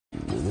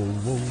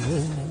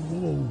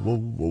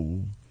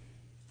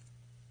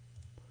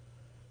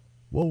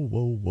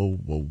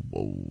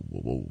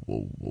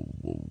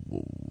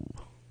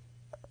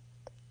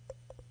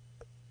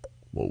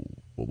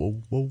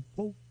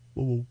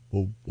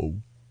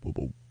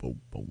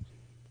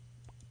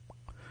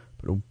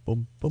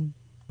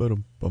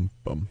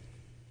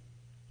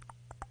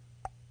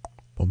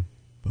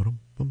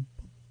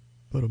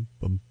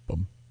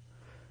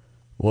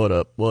What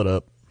up? What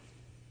up?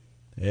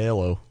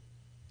 Hello.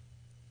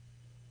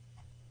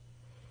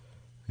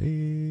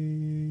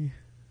 Hey.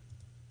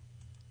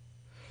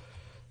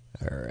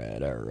 All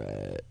right, all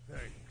right.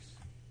 Thanks.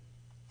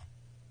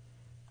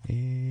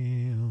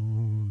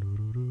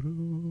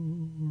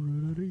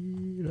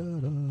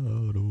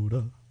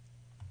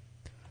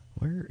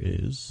 Where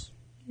is?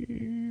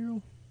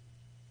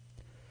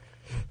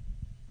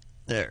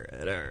 All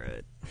right, all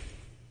right.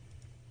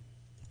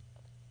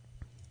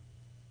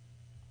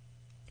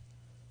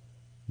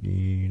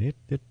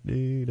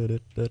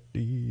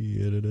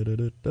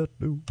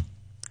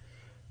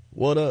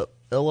 What up?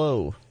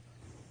 Hello.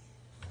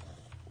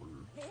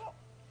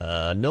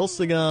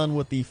 Nilsigon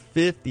with the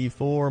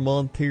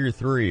 54-month Tier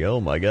 3.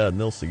 Oh my god,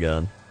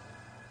 Nilsigon.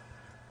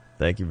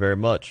 Thank you very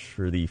much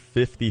for the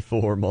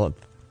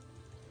 54-month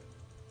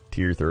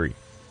Tier 3.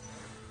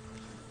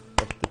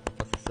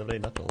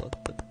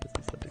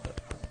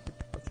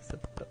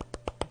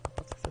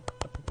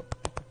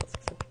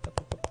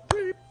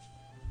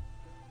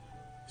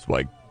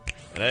 Swag.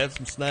 And I have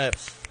some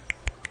snaps.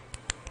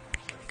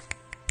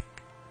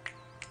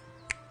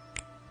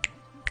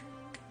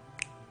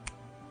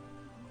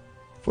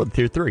 For the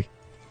Tier 3.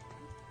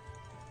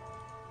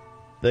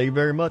 Thank you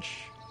very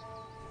much.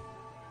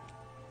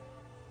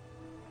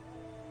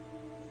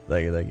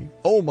 Thank you, thank you.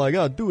 Oh my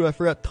god, dude, I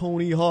forgot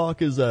Tony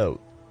Hawk is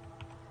out.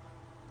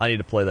 I need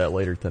to play that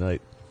later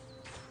tonight.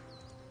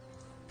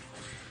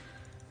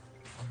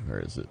 Where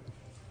is it?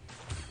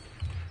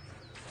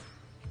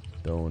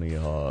 Tony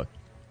Hawk.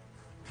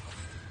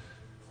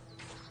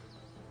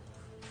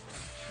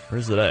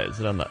 Where's it at? Is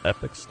it on the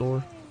Epic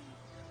Store?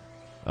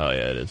 Oh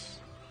yeah, it is.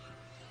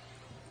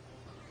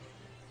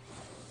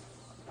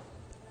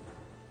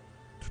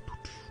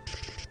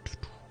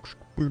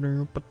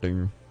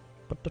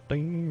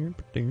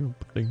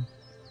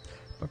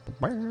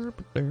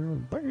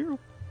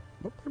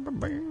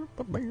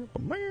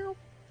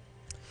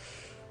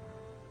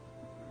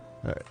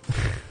 Alright.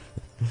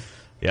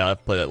 Yeah, I'll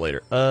play that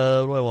later.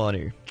 What do I want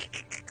here?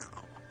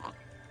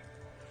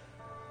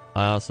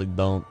 I honestly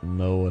don't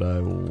know what I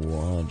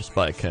want. Just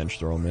buy a Kench,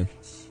 throw him in.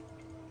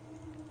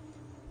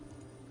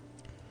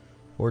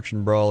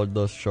 Fortune Brawler,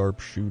 Dust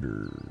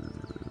Sharpshooter.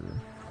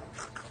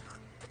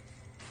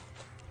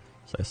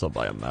 So I still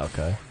buy a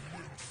Maokai.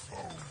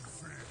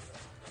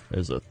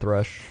 There's a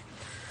Thresh.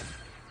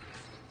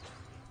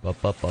 Let's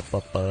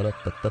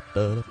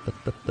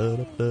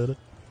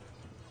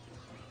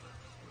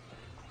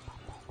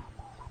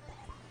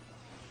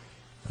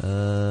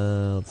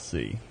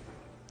see.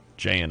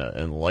 Janna,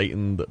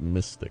 Enlightened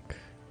Mystic.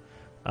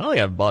 I don't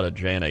think I've bought a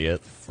Janna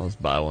yet. Let's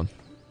buy one.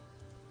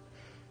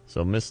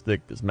 So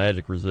Mystic is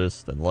magic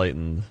resist,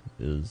 Enlightened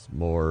is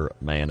more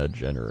mana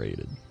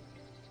generated.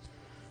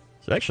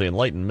 So actually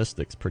Enlightened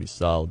Mystic's pretty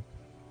solid,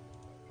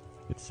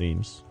 it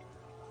seems.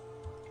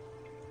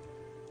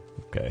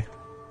 Okay.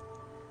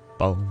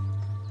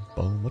 Boom.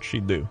 Boom. What'd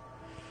she do?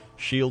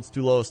 Shields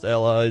to lowest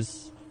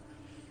allies.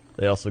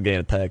 They also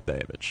gain attack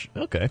damage.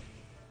 Okay.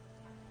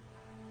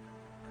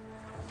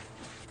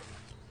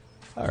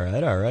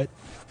 Alright, alright.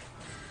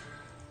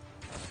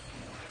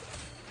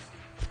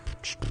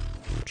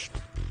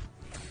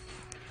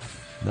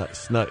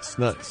 Nice, nice,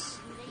 nice.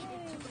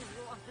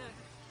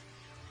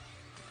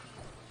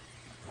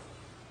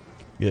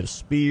 Get a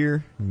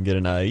spear, and get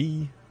an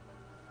IE.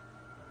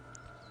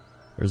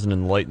 There's an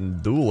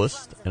Enlightened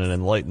Duelist and an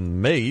Enlightened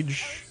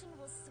Mage.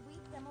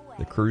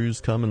 The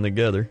crew's coming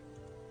together.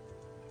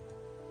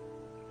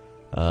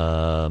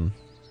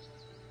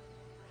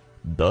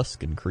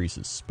 Dusk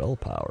increases spell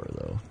power,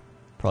 though.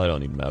 Probably don't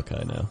need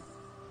Maokai now.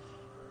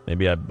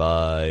 Maybe I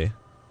buy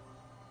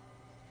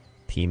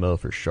Teemo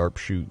for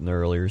sharpshooting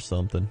early or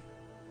something.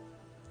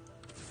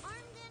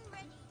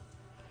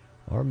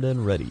 Armed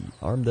and ready.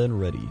 Armed and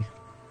ready.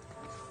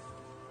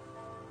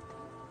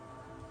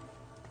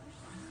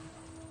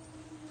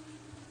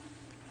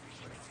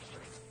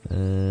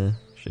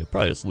 Should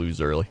probably just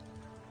lose early.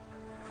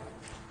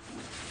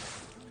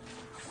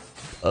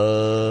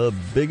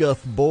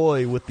 Biggeth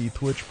Boy with the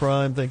Twitch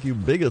Prime. Thank you,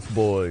 Biggeth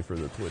Boy, for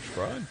the Twitch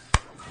Prime.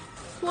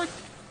 What?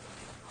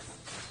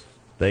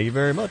 Thank you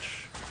very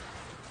much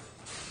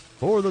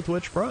for the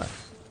Twitch Prime.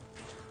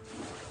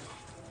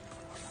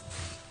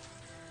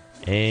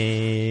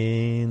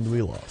 And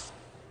we lost,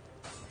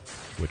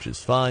 which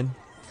is fine.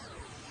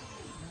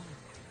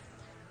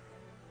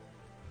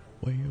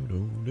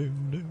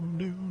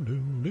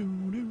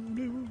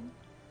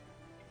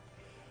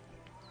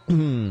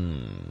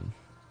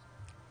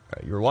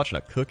 Alright, you were watching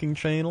a cooking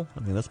channel? I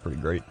mean, that's pretty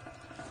great.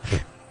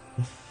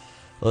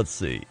 Let's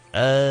see.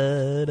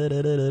 Fiora.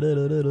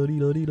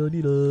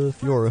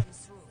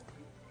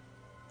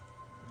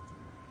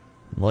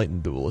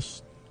 Enlightened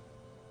Duelist.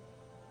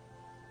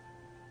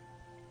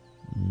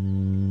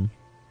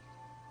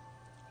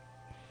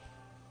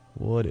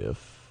 What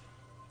if...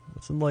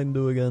 What's Enlightened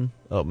do again?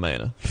 Oh,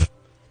 mana.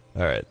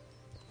 Alright.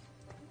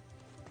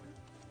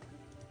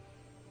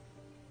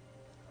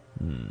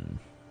 I don't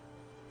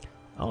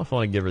know if I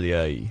want to give her the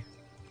IE.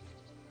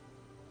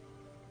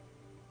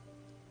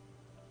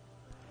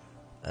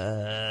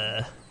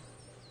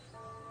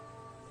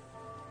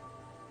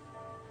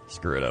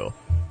 Screw it, oh.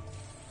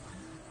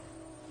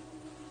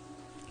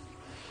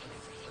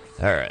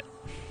 Alright.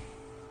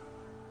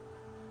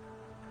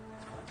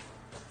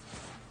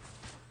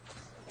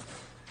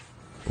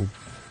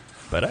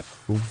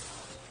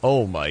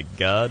 Oh my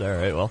god,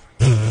 alright, well.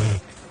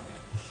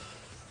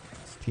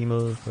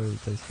 Timo,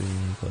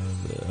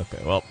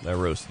 okay, well, that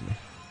roasted me.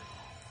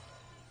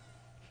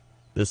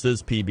 This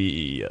is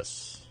PBE,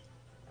 yes.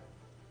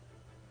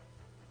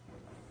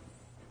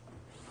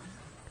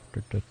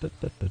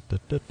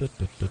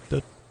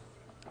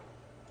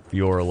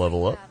 Fiora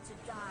level up.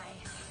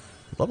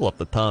 Level up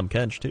the Tahm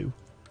Kench too.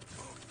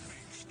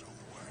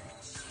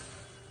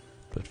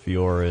 Put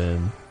Fiora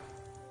in.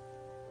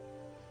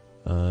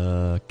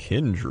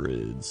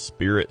 Kindred,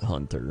 Spirit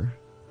Hunter.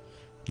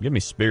 Give me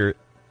Spirit.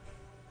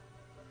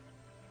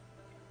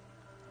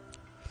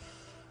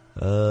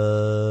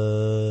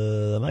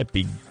 That might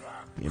be.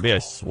 Maybe I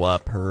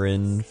swap her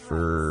in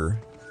for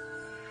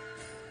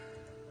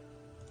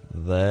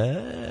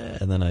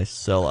that, and then I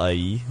sell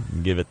IE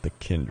and give it to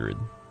Kindred.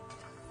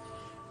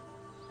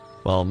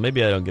 Well,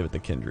 maybe I don't give it to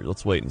Kindred.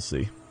 Let's wait and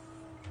see.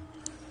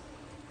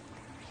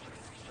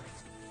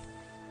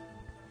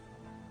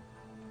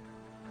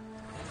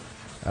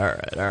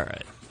 Alright,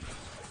 alright.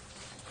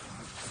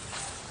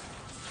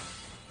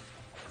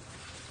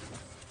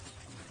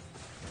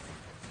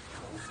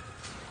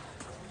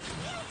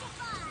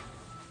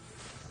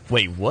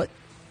 Wait, what?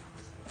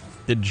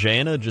 Did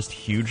Janna just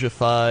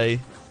hugify?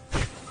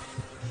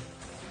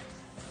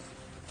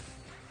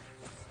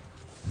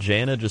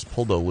 Janna just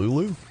pulled a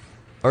Lulu?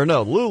 Or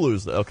no,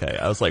 Lulu's... Okay,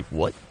 I was like,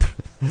 what?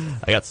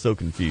 I got so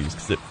confused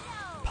because it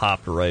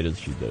popped right as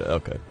she did it.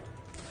 Okay.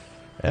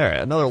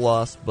 Alright, another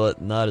loss,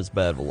 but not as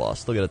bad of a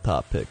loss. Still got a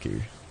top pick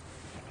here.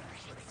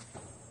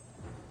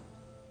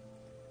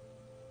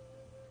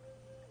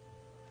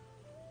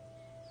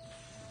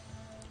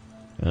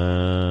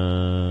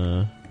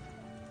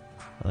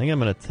 I think I'm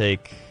gonna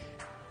take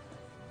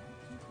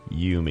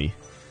Yumi.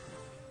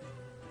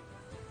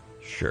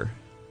 Sure.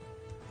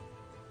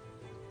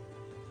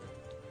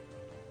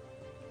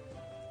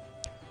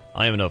 I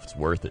don't even know if it's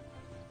worth it.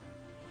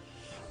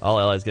 All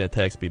allies get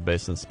attack speed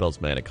based on the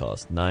spell's mana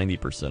cost.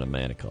 90% of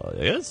mana cost.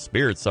 I guess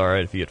Spirit's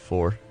alright if you get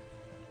 4.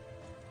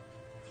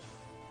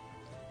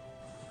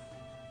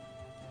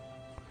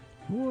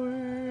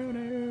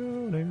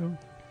 I'm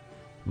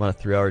on a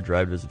 3-hour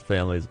drive to visit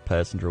family as a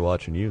passenger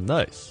watching you.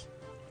 Nice.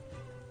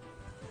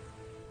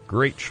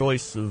 Great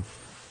choice of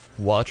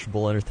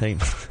watchable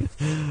entertainment.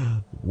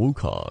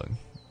 Wukong.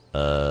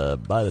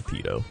 Buy the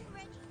Tito.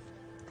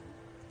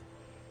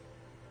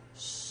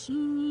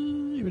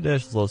 Your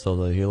dash is low,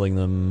 so healing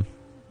them.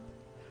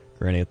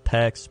 Granting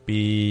attack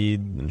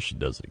speed, and she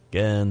does it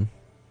again.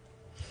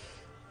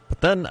 But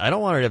then, I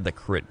don't want her to have the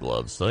crit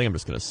gloves, so I think I'm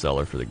just going to sell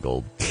her for the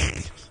gold.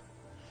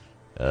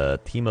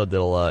 Teemo did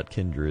a lot,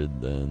 Kindred,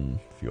 then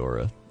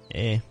Fiora.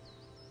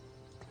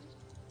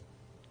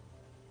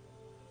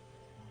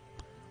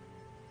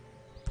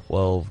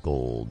 12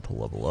 gold to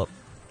level up.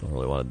 Don't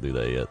really want to do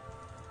that yet.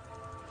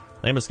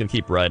 I think I'm just going to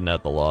keep riding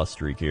out the loss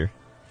streak here.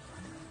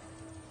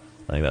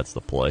 I think that's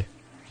the play.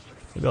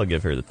 Maybe I'll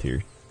give her the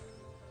tier.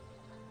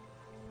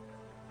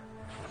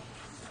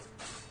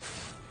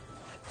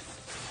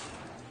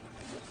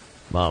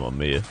 Mamma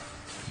mia.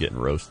 Getting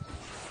roasted.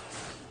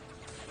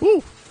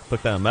 Woo!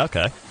 Took down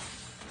Maokai.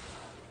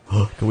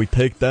 Can we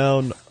take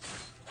down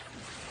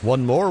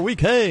one more? We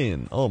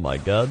can! Oh my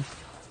god.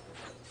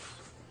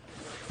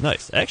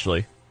 Nice.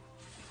 Actually.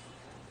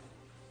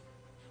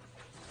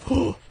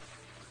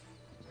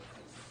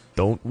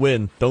 Don't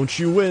win. Don't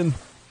you win.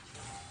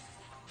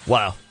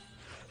 Wow.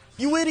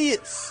 You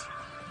idiots!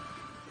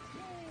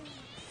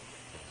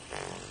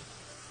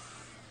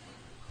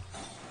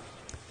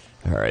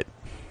 Alright.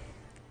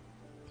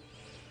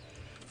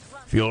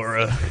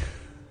 Fiora.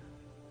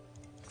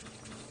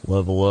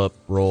 Level up,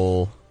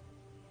 roll.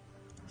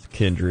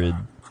 Kindred.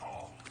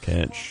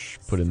 Kench.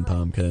 Put in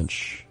Tahm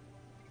Kench.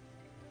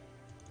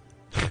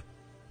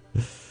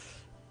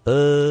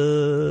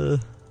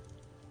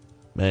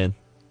 Man.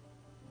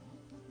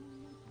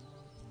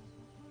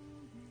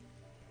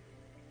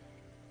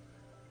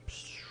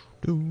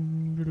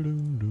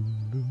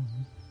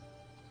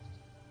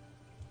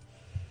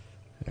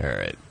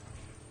 Alright.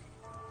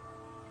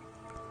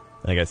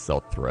 I think I sell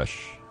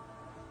Thresh.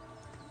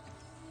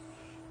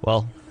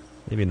 Well,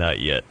 maybe not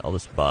yet. I'll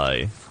just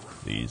buy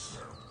these.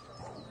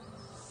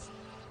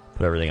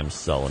 Put everything I'm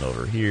selling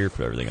over here.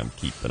 Put everything I'm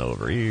keeping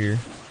over here.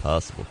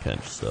 Possible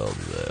Kench sell.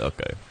 Do that.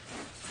 Okay.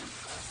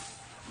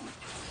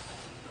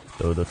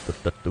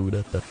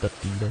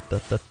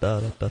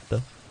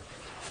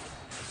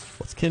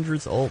 What's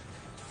Kindred's ult?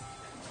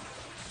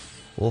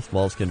 Wolf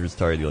mauls Kindred's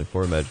target, dealing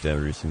 4 magic damage,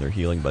 reducing their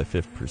healing by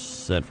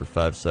 50% for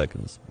 5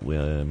 seconds.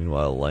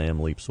 Meanwhile, Lamb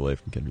leaps away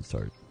from Kindred's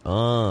target.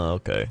 Ah,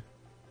 okay.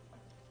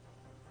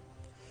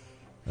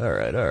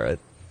 Alright, alright.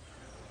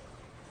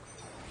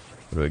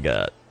 What do we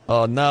got?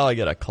 Oh, now I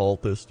get a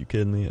cultist. You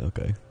kidding me?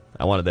 Okay.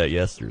 I wanted that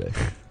yesterday.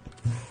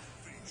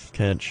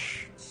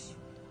 Kench.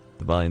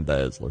 Divine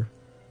Dazzler.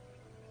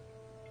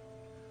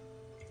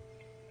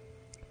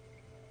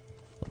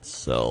 Let's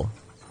sell.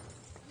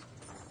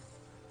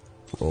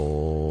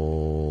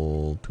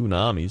 Roll 2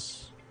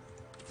 Namis.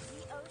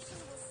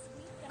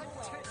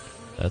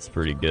 That's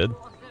pretty good.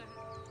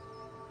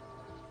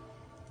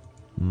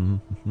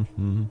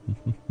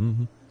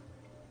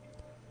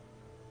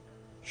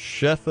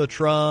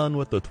 Chefatron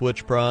with the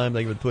Twitch Prime.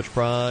 Thank you for the Twitch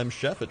Prime.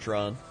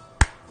 Chefatron.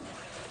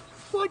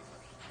 What?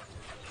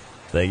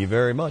 Thank you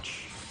very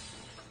much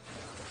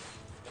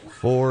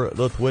for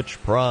the Twitch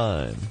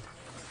Prime.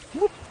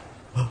 Whoop.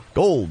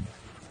 Gold.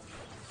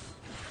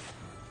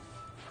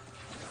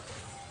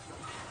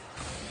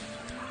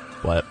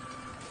 What?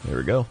 There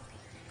we go.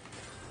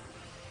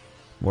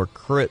 More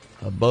crit.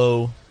 A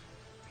bow.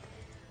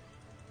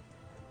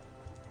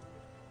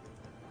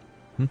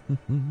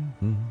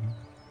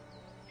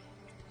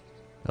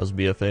 How's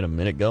BFA a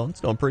minute going? It's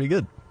going pretty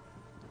good.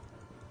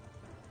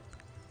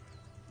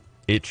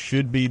 It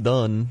should be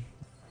done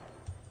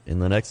in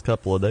the next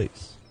couple of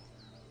days.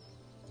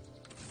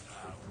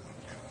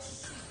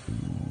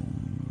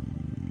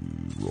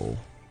 Roll.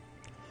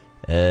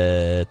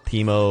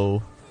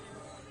 Teemo.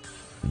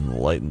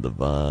 Enlightened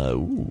Divine.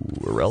 Ooh,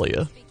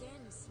 Aurelia.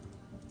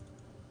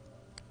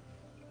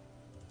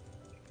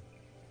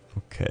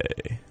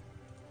 Okay.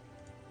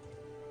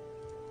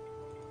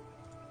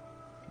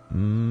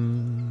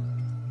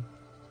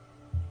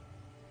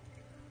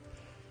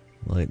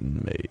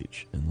 Enlightened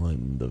Mage.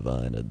 Enlightened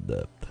Divine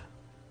Adept.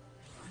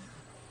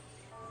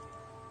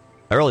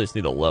 I really just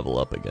need to level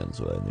up again,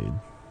 is what I need.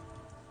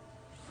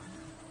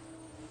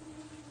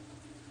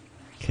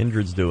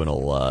 Kindred's doing a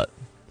lot,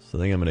 so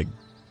I think I'm gonna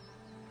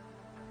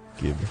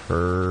give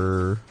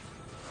her...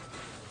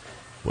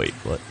 Wait,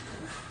 what?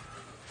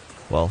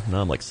 Well,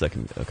 now I'm like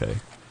second... Okay.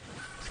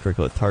 It's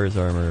critical at Tar's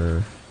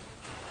armor.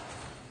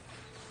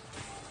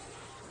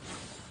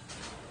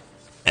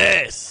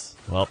 Yes!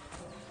 Well.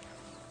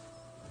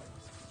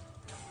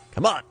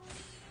 Come on!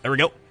 There we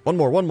go. One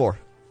more, one more.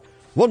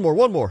 One more,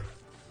 one more.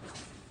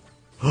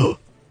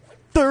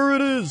 There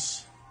it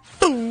is!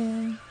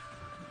 Boom!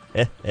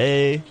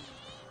 Hey.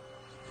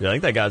 Yeah, I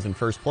think that guy's in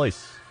first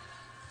place.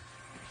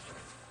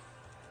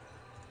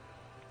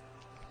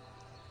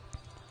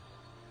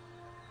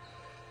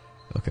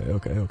 Okay.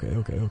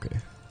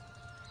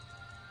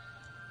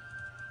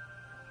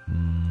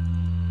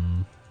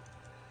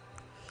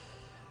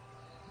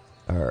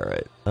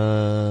 Alright.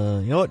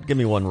 You know what? Give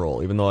me one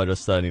roll, even though I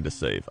just said I need to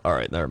save.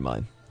 Alright, never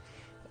mind.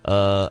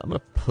 I'm gonna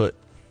put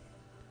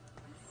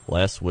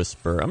Last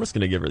Whisper. I'm just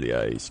gonna give her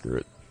the IE, screw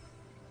it.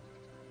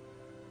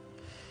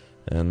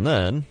 And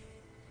then...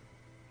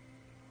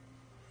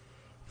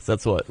 So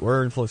that's what?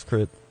 We're influx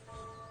crit.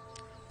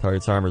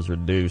 Target's armor is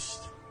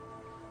reduced.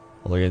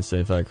 While they're getting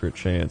 75 crit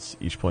chance,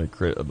 each point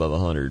crit above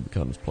 100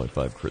 becomes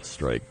 0.5 crit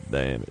strike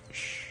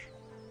damage.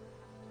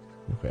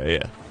 Okay,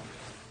 yeah.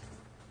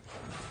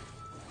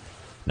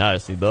 Now I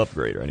just need the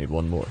upgrader. I need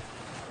one more.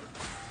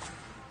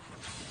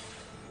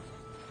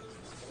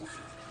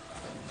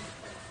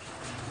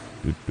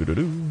 We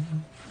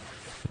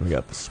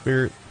got the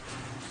spirit.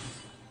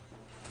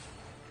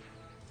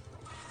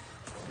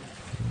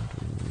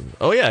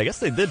 Oh yeah, I guess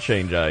they did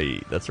change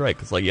IE. That's right,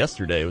 because like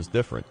yesterday it was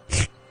different.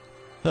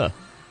 Huh.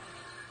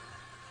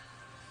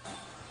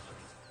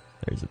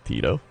 There's a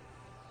Tito.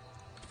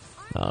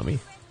 Nami.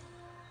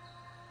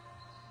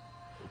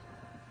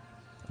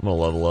 I'm gonna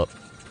level up.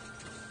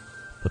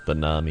 Put the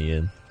Nami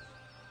in.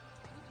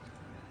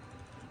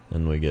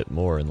 And we get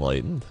more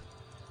enlightened.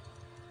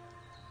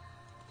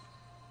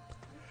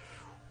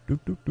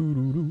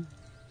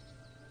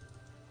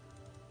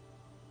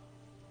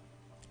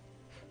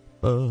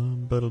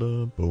 Bum ba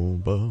da boom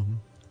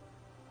bum.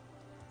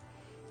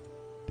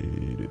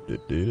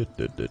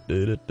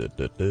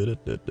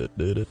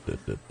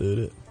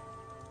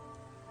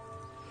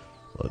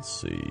 Let's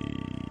see.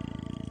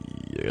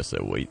 I guess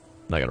I wait.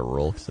 Not gonna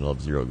roll because then I'll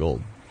have 0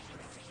 gold.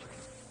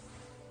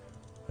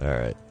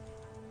 Alright.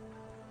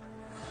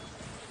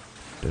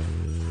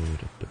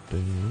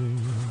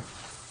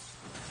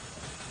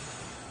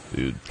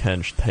 Dude,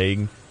 Kench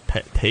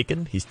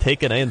taken? He's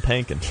taken and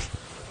tanking.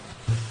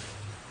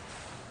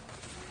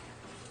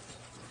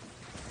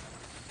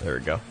 There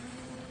we go.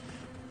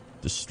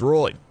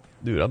 Destroyed.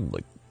 Dude, I'm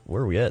like,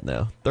 where are we at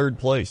now? 3rd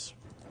place.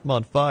 I'm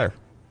on fire.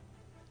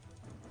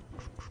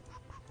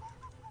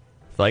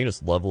 If I can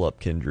just level up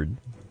Kindred,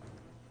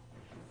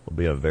 we'll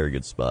be in a very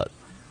good spot.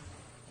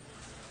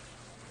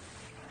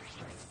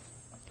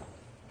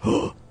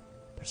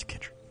 There's a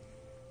Kindred.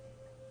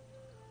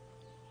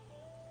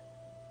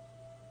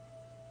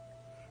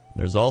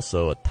 There's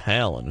also a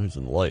Talon who's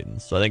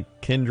enlightened. So I think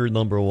Kindred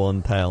number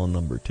 1, Talon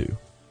number 2.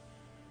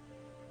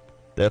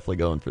 Definitely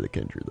going for the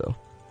Kindred, though.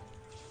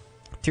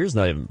 Tier's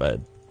not even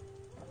bad.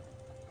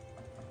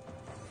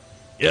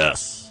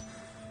 Yes!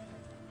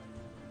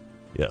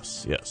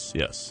 Yes, yes,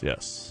 yes,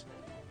 yes.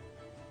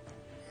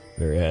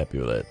 Very happy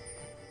with that.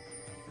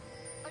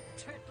 A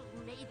turtle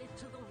made it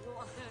to the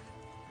water.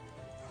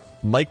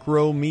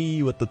 Micro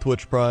Me with the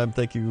Twitch Prime.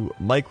 Thank you.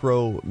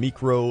 Micro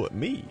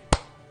Me.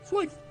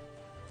 Sweet.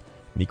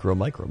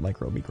 Micro.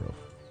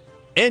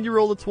 And you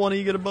roll a 20,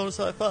 you get a bonus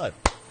high five.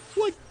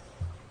 Sweet.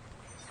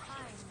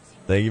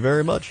 Thank you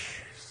very much.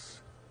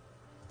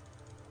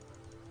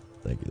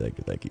 Thank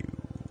you.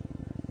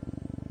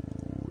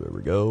 There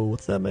we go.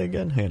 What's that make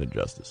again? Hand of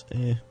Justice.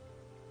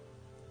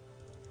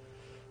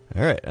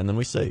 Alright, and then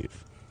we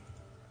save.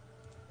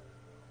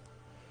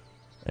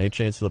 Any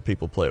chance to let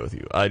people play with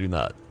you? I do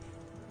not.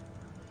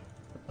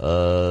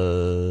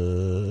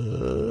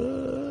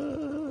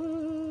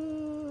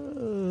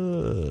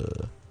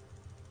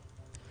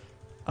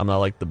 I'm not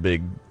like the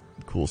big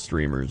cool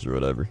streamers or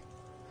whatever.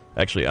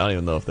 Actually, I don't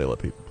even know if they let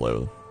people play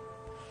with them.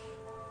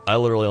 I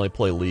literally only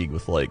play League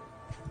with like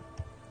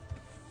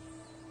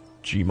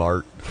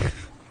Gmart,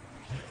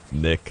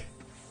 Nick,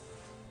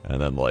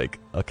 and then like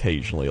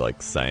occasionally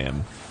like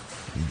Sam,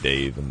 and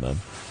Dave, and them.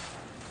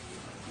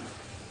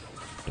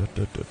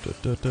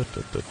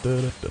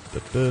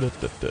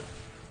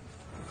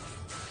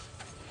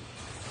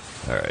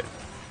 Alright.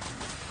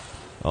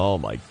 Oh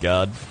my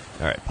god.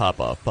 Alright, pop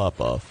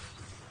off.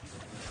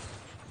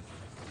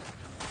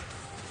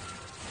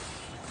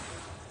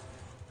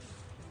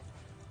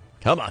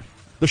 Come on.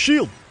 The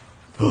shield.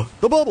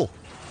 The bubble.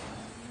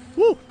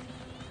 Woo.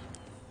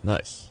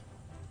 Nice.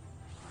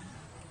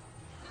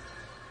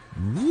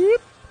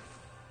 Whoop.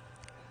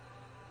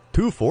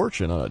 2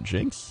 fortune on a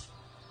Jinx.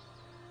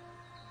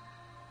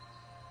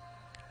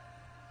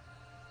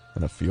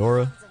 And a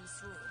Fiora.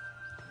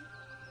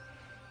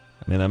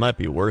 I mean, that might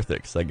be worth it,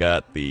 because I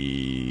got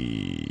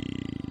the...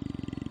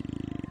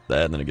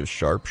 that, and then it gives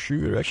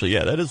Sharpshooter. Actually,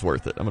 yeah, that is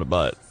worth it. I'm going to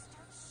buy it.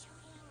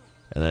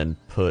 And then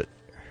put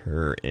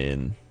her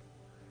in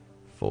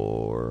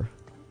for...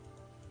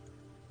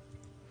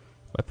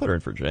 I put her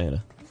in for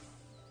Jaina.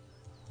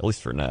 At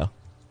least for now.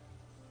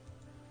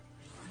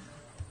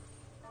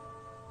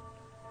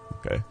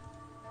 Okay.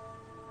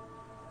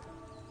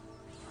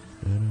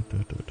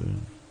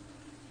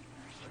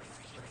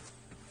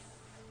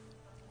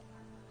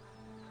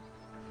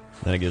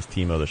 Then it gives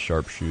Teemo the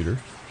Sharpshooter.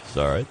 It's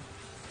alright.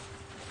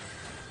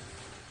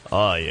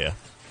 Oh, yeah.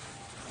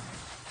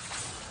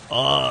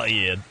 Oh,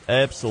 yeah.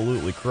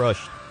 Absolutely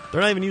crushed.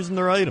 They're not even using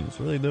their items.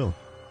 What are they doing?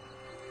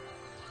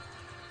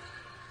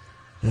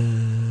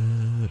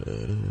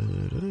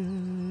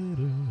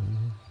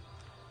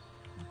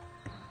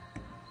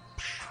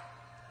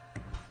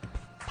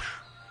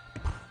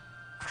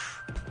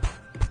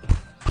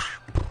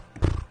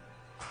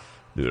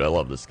 Dude, I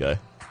love this guy.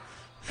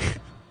 It's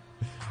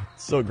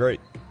so great.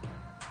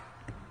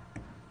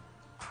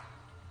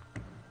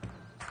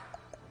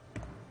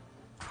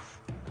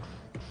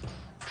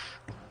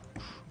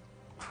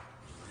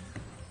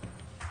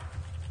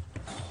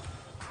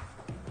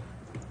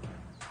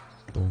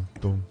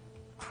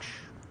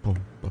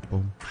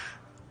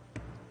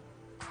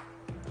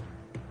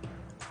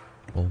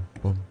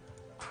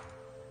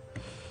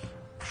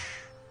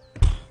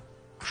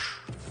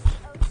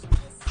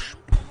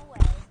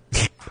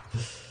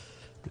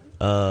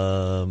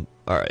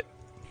 Alright.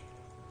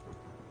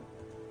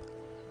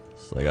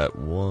 So I got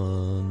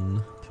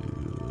 1,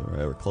 2.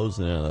 Alright, we're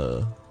closing in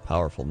a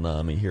powerful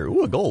Nami here.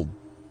 Ooh, a gold.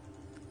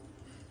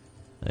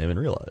 I didn't even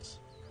realize.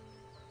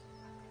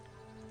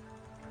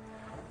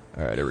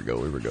 Alright, here we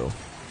go.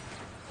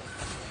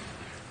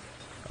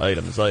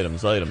 Items.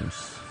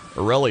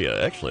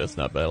 Aurelia. Actually, that's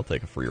not bad. I'll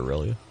take a free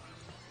Aurelia.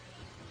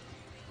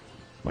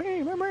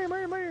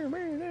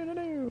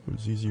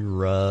 ZZ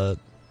Rot.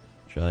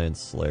 Giant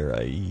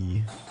Slayer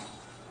IE.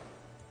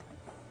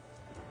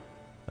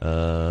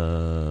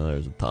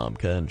 There's a Tahm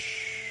Kench.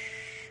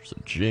 There's a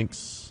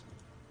Jinx.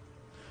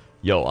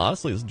 Yo,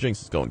 honestly, this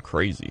Jinx is going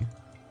crazy.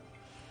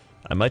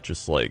 I might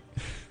just, like...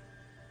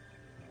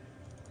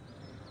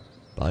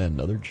 buy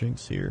another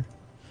Jinx here.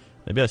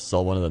 Maybe I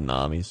sell one of the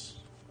Namis.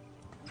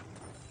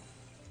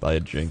 Buy a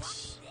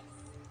Jinx.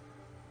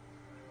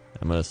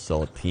 I'm gonna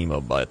sell a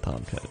Teemo, buy a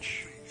Tahm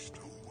Kench.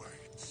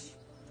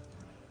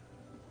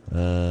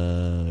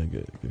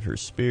 Give her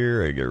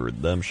Spear, I give her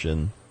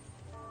Redemption.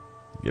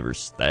 Give her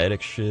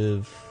Static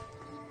Shiv.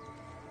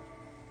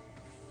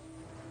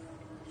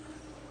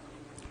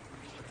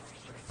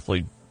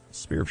 Hopefully,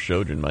 Spear of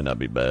Shojin might not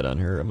be bad on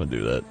her. I'm gonna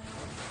do that.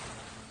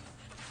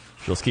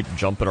 She'll just keep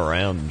jumping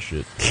around and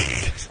shit.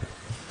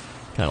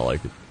 Kinda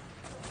like it.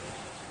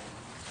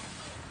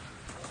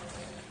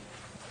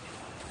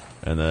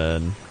 And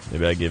then,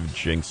 maybe I give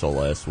Jinx a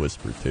Last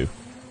Whisper too.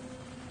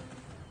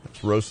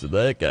 Let's roasted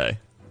that guy.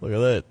 Look at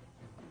that.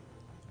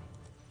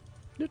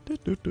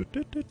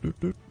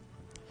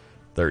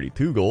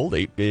 32 gold,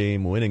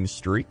 8-game winning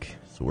streak.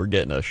 So we're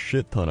getting a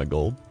shit ton of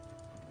gold.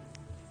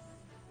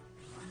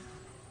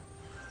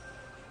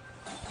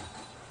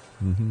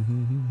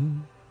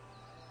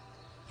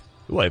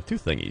 Ooh, I have 2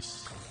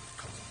 thingies.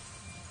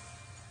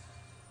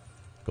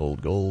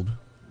 Gold, gold.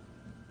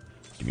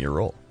 Give me a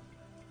roll.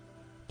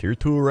 Tier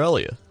 2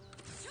 Aurelia.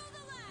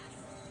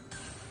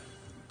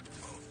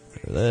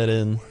 Throw that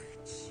in.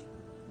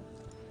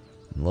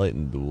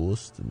 Enlightened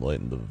Duelist,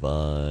 Enlightened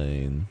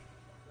Divine.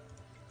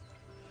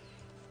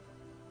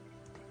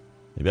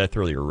 Maybe I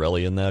throw the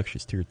Aurelia in now because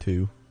she's tier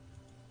 2.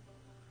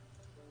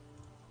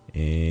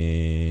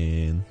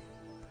 And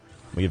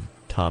we give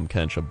Tahm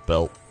Kench a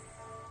belt.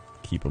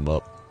 Keep him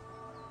up.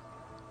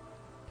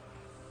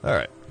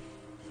 Alright.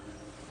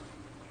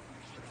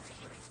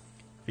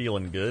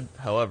 Feeling good.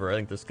 However, I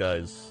think this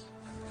guy's...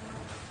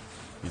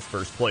 he's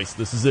first place.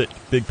 This is it.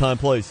 Big time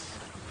place.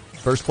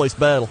 First place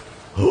battle.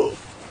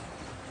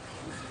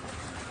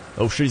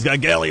 Oh shit, he's got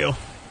Galio.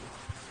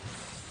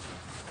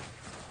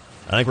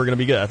 I think we're gonna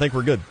be good. I think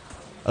we're good.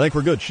 I think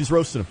we're good. She's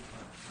roasting him.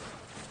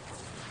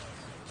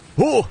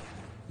 Oh!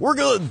 We're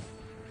good!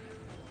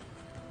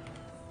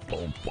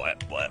 Boom, blap,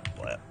 blap,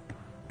 blap.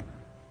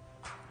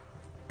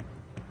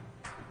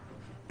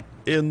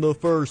 In the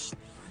first.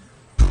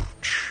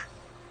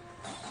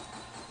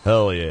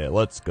 Hell yeah,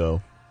 let's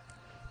go.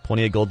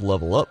 28 gold to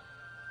level up.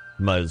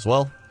 Might as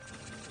well.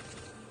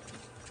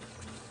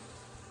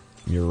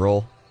 Give me a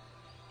roll.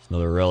 There's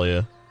another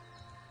Aurelia.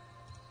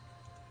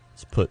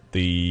 Let's put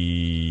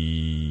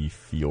the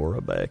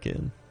Fiora back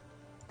in.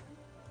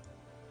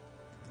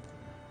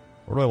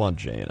 Where do I want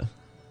Jaina?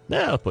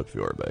 Nah, I'll put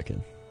Fiora back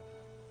in.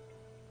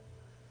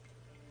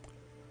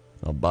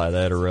 I'll buy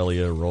that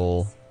Aurelia.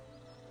 Roll.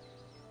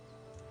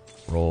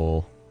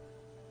 Roll.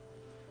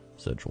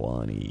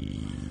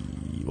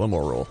 Sejuani. One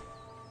more roll.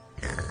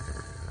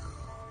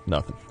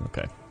 Nothing.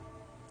 Okay.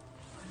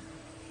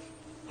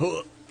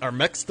 Are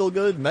mechs still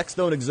good? Mechs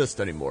don't exist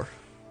anymore.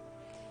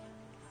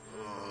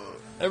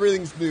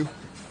 Everything's new.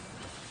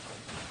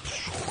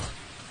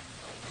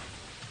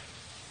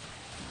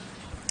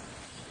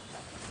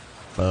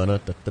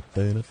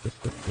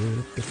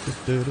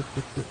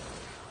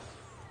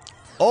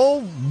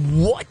 Oh,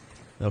 what?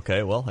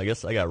 Okay, well, I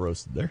guess I got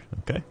roasted there.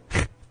 Okay.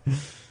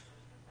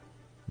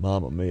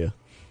 Mamma mia.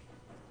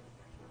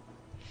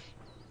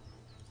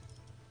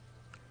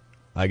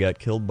 I got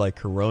killed by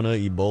Corona,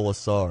 Ebola,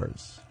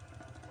 SARS.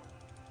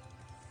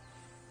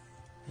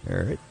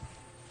 Alright.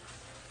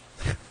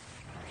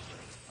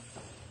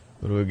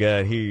 What do we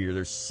got here?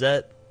 There's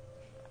Set.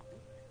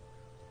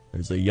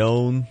 There's a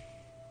Yone.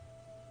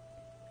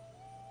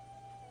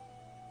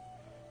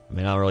 I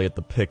mean, I don't really get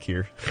the pick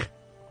here.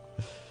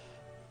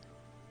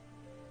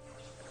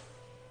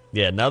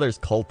 Yeah, now there's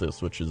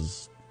Cultist, which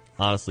is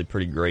honestly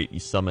pretty great. You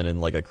summon in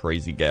like a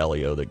crazy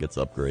Galio that gets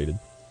upgraded.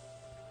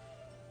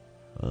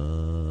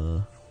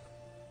 Really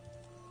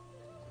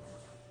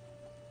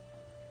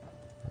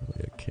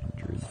a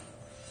Kindred.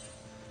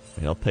 I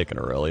mean, I'll take an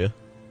Aurelia.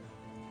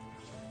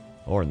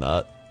 Or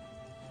not.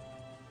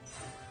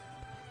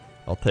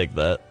 I'll take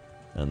that,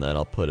 and then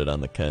I'll put it on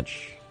the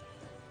Kench.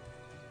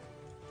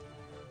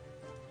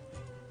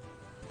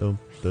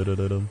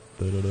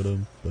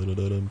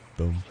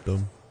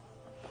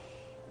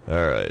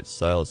 Alright,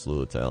 Silas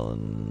Lula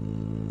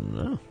Talon.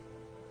 Oh.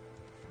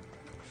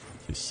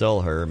 If you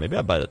sell her, maybe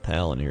I buy the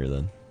Talon here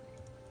then.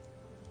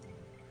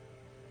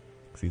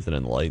 Because he's an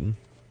Enlighten.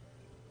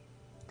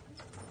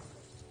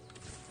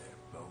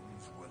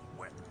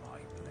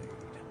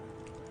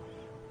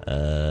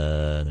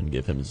 Then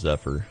give him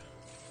Zephyr.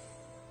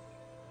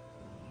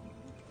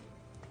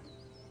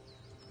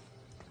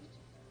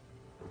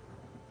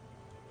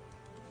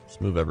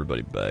 Let's move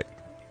everybody back.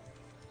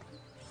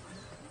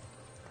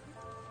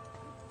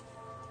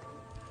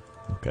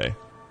 Okay.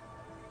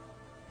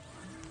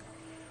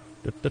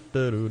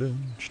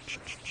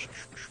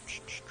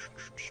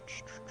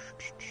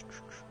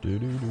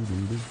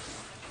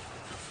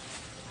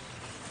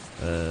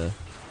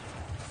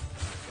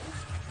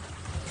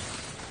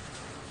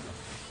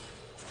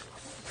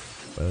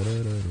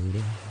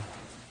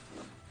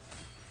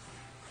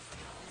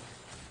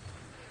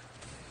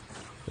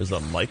 There's a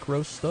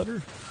micro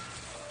stutter?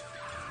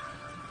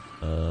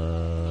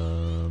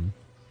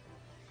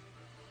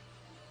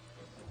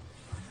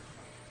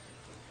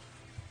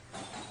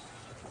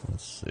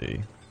 Let's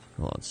see.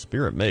 Hold on,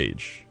 Spirit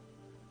Mage.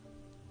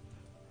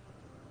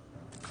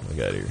 What do I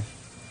got here?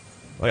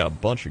 I got a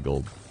bunch of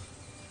gold.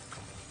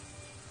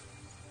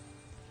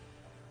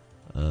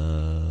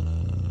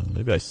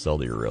 Maybe I sell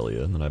the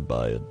Aurelia and then I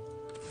buy a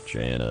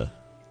Jaina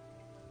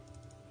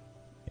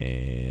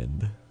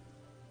and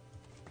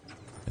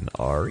an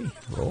Ari.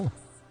 Roll.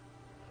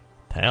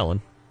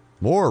 Talon.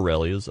 More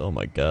Aurelias. Oh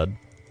my god.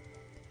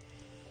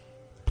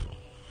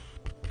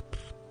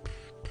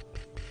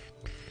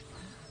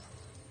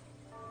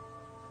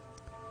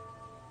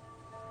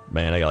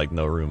 Man, I got like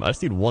no room. I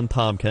just need one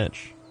Tahm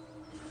Kench.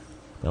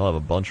 I'll have a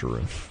bunch of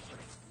room.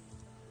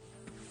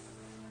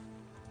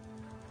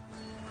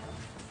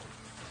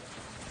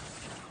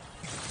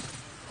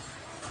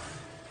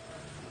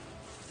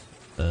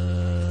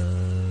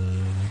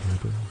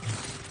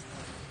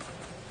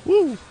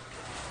 Woo!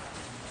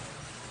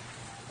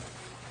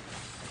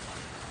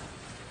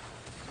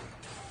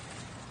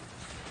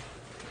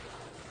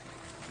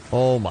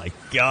 Oh my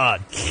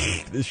god.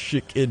 This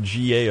shit kid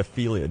GA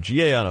Ophelia.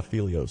 GA on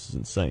Aphelios is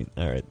insane.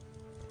 Alright.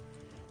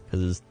 Because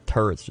his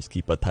turrets just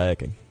keep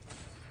attacking.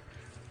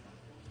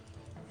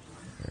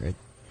 Alright.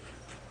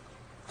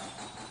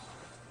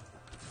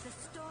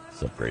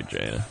 Let's upgrade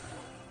Jaina.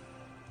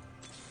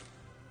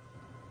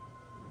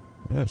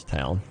 There's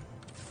Talon.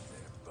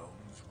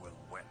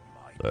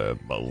 Their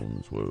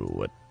bones will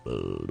wet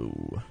the...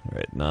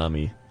 Alright,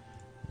 Nami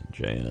and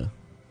Jaina.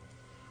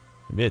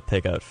 Maybe I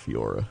take out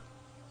Fiora.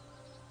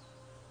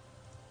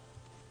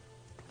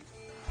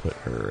 Put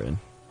her in.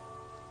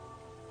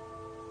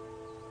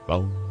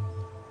 Boom.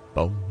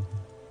 Boom.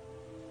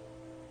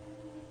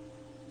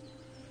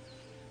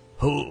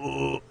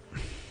 Oh.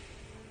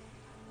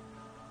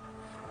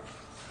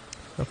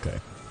 Okay.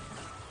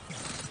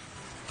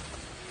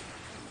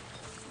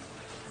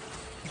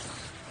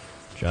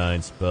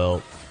 Giant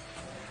spell.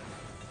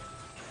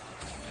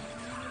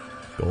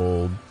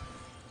 Gold.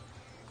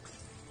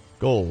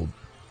 Gold.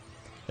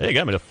 Hey, it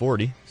got me to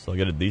 40, so I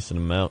get a decent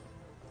amount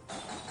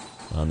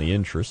on the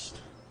interest.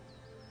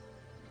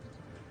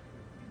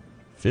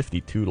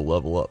 52 to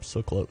level up,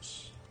 so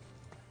close.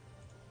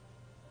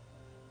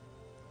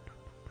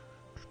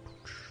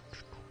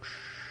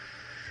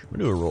 I'm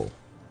gonna do a roll.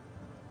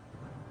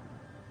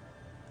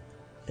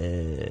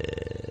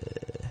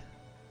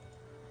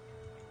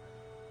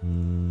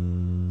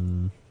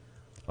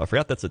 I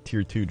forgot that's a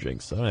tier 2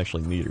 Jinx, so I don't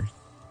actually need her.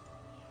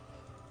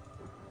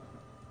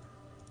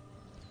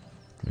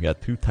 We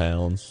got 2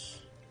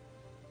 towns.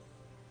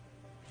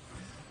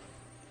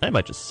 I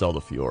might just sell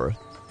the Fiora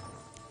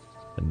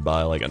and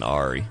buy like an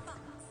Ahri.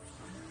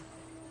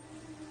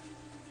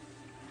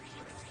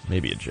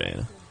 Maybe a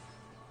Jaina.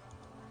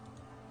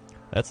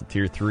 That's a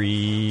tier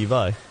 3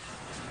 Vi.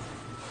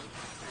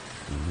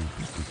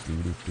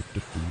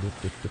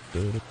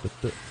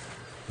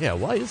 Yeah,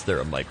 why is there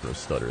a micro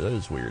stutter? That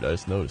is weird. I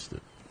just noticed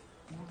it.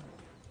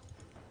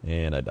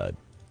 And I died.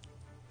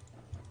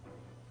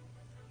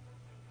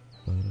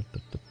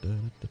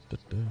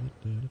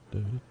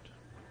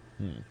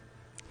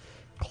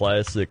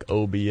 Classic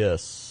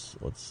OBS.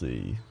 Let's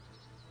see.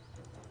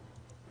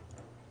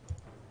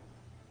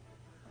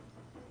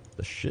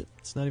 The shit.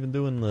 It's not even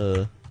doing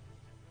the...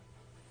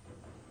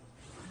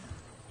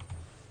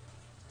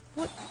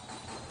 What?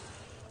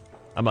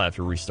 I might have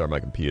to restart my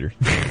computer.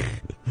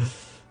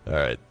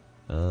 Alright.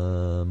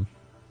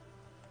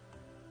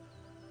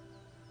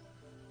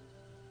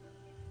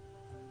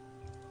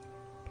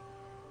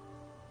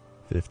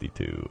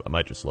 52. I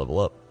might just level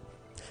up.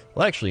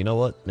 Well, actually, you know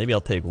what? Maybe I'll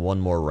take one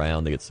more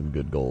round to get some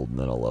good gold, and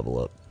then I'll level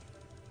up.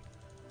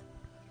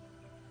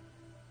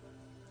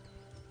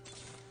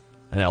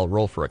 And I'll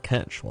roll for a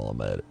Kench while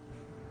I'm at it.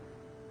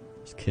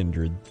 It's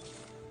Kindred.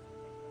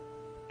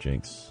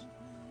 Jinx.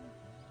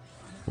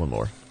 One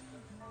more.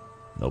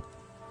 Nope.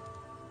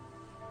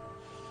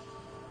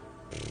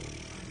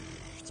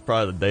 It's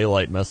probably the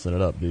daylight messing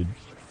it up, dude.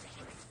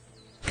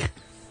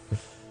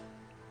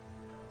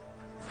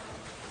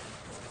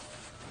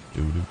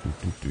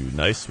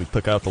 Nice, we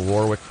took out the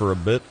Warwick for a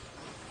bit.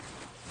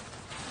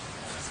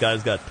 This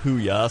guy's got 2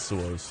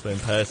 Yasuos.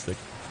 Fantastic.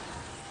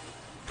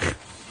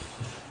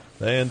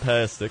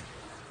 Fantastic.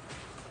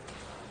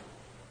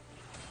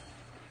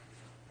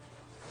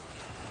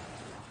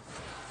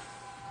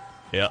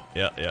 Yeah.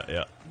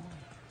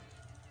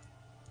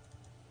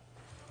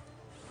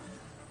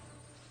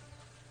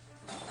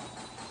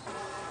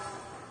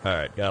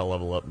 Alright, gotta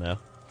level up now.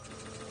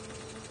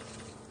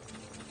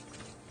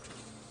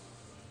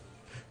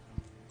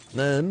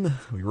 Then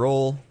we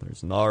roll.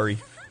 There's Nari.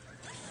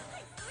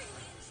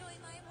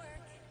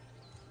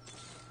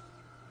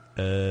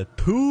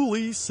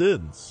 Thule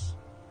Sins.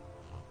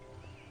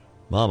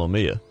 Mamma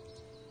mia.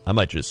 I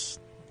might just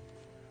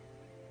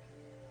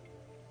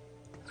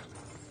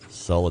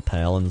sell the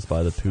Talons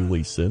by the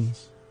Thule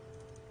Sins.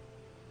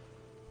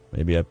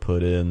 Maybe I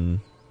put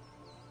in...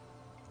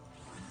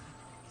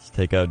 Let's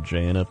take out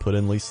Jaina, put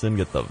in Lee Sin,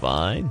 get the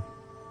Vine.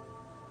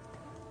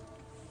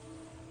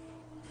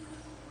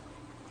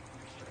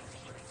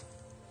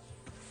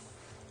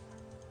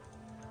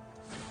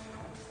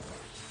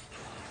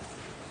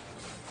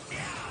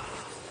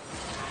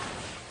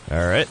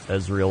 Alright,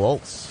 Ezreal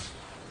ults.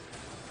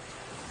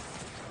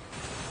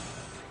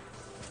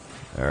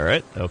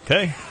 Alright,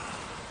 okay.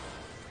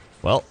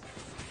 Well.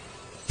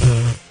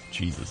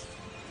 Jesus.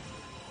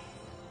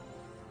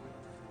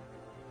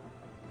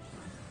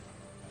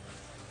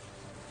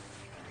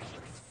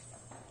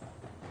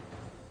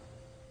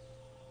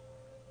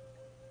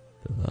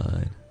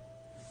 Divine.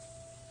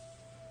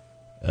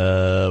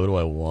 What do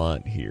I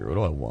want here? What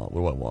do I want?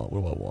 What do I want?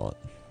 What do I want?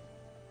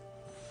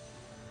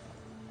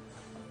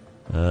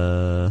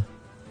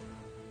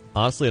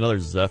 Honestly, another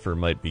Zephyr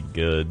might be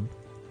good.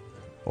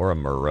 Or a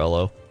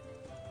Morello.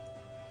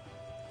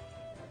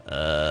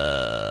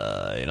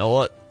 You know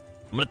what?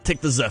 I'm gonna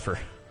take the Zephyr.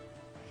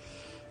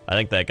 I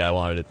think that guy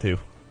wanted it too.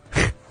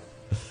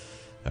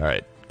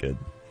 Alright, good.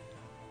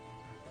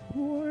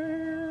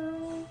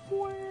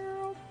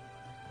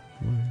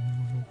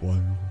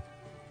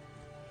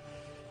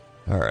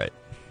 Alright.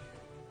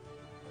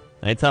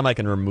 Anytime I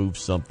can remove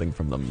something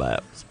from the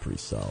map, it's pretty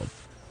solid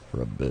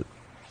for a bit.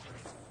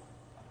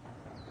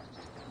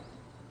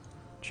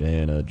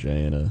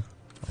 Jaina.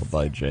 I'll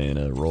buy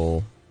Jaina.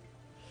 Roll.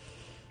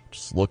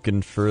 Just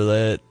looking for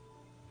that.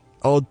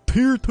 Oh,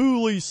 Tier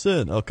 2 Lee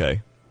Sin.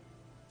 Okay.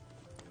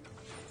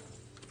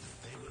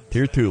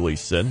 Tier 2 Lee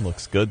Sin.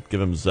 Looks good.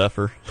 Give him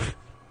Zephyr.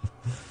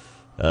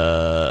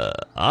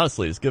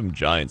 Honestly, just give him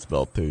Giant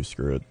Spell too.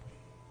 Screw it.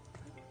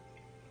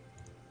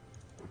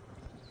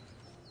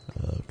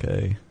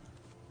 Okay.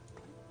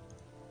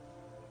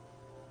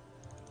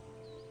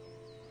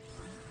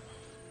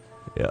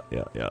 Yeah.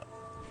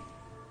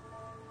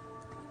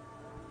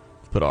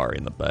 Let's put Ari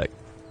in the back.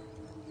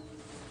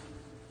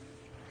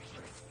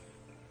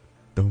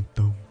 Dum.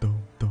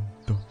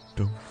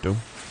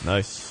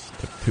 Nice.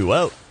 Took 2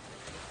 out.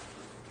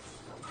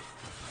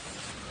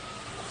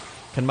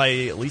 Can my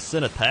Lee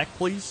Sin attack,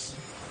 please?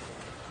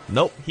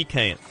 Nope, he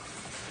can't.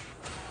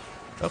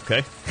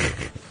 Okay.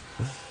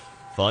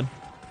 Fun.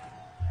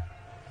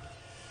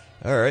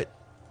 Alright.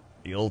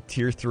 The old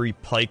Tier 3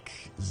 Pike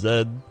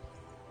Zed.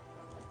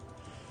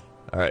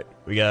 Alright,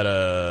 we got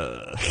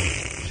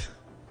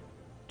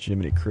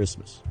Jiminy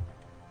Christmas.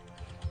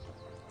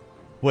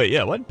 Wait,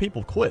 yeah, why did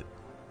people quit?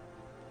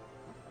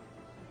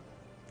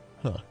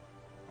 Huh.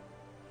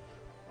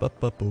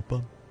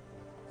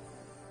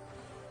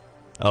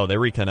 Oh, they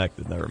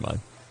reconnected. Never mind.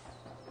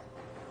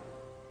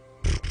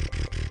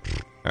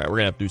 Alright, we're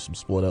gonna have to do some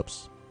split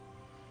ups.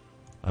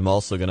 I'm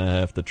also gonna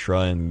have to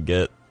try and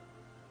get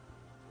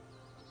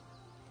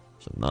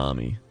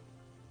Tsunami.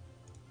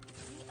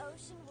 The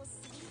ocean will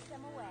sweep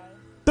them away.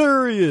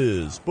 There he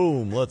is!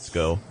 Boom, let's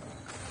go.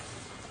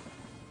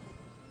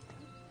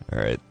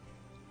 Alright.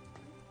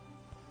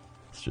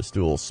 Let's just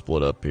do a little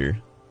split up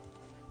here.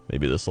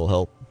 Maybe this will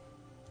help.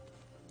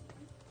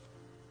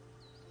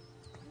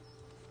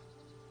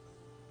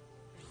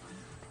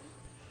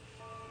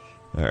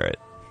 Alright.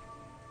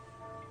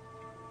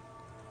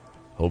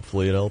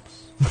 Hopefully it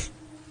helps.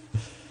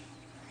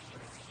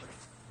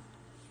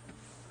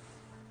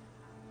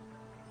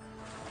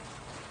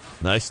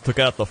 Nice, took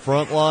out the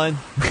front line.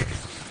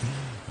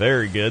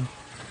 Very good.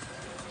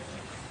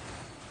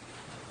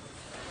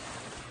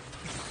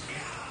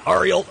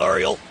 Ariel.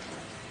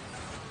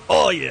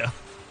 Oh yeah.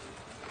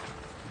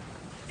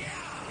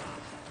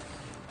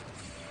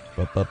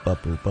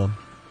 Bum.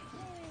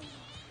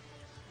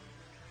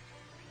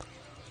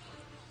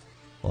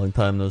 Long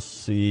time no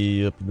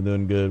see. Hope you've been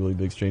doing good. Really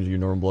big exchange of your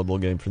normal Blood Bowl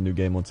game for the new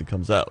game once it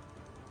comes out.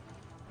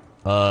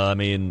 I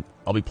mean,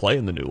 I'll be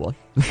playing the new one.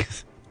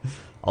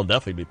 I'll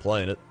definitely be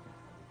playing it.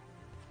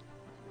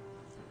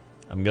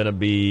 I'm gonna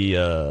be,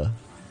 I'll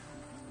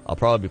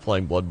probably be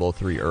playing Blood Bowl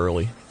 3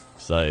 early,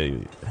 because I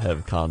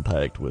have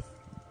contact with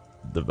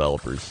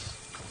developers.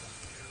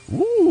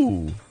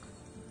 Ooh!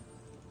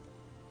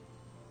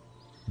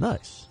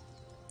 Nice.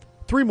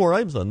 3 more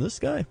items on this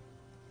guy?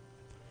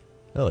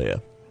 Hell yeah.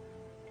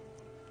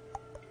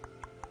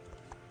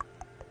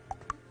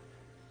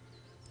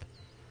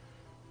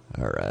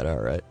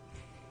 Alright.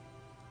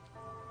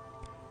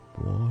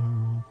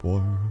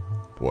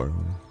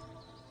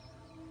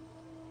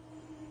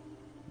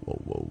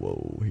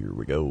 Whoa, here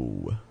we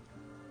go.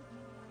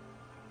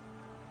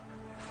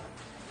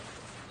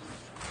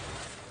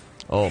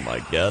 Oh my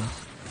god.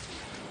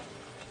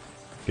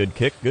 Good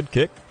kick.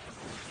 Get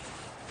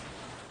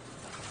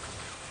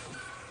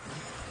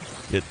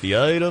the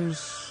items.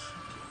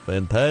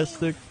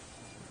 Fantastic.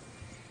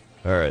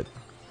 Alright.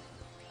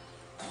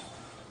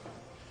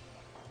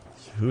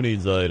 So who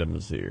needs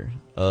items here?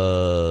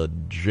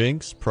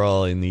 Jinx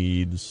probably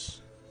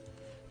needs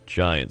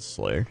Giant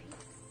Slayer.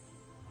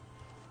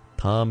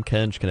 Tahm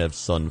Kench can have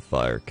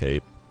Sunfire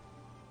Cape.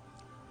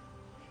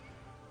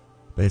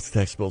 Basic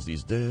attack spells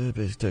he's dead.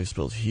 Basic attack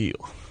spells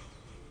heal.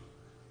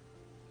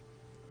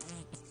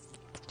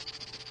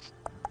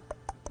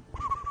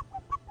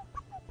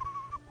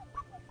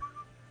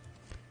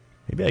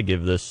 Maybe I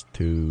give this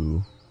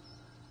to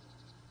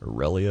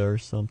Aurelia or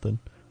something.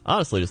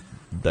 Honestly, just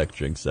deck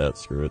Jinx out.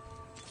 Screw it.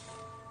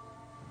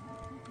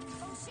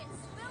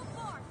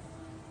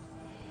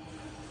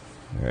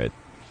 Alright.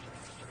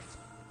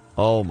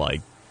 Oh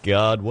my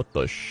god, what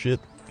the shit?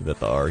 Give that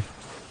to Ari.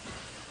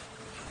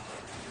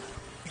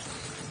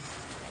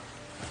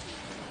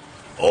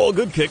 Oh,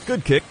 good kick.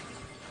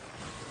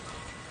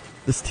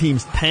 This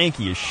team's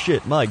tanky as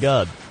shit, my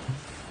god.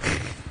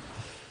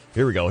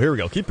 Here we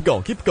go. Keep it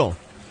going.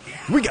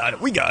 We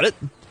got it.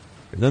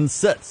 And then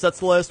Set's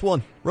the last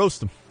one.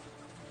 Roast him.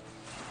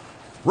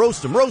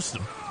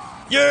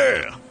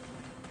 Yeah!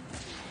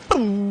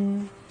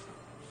 Boom!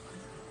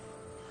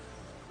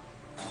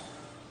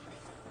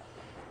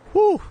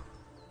 Whew!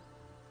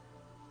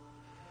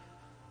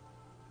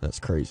 That's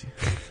crazy.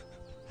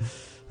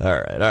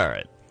 Alright.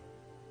 I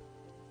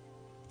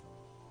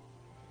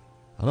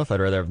don't know if I'd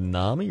rather have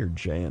Nami or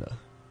Jaina.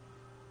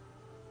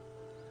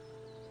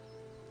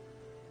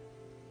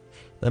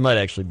 That might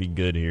actually be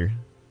good here.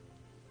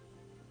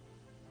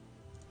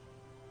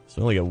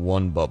 So I only get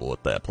 1 bubble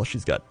with that. Plus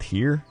she's got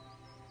tier.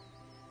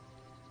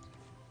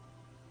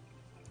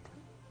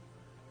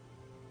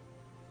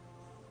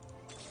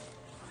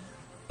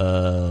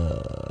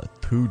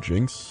 2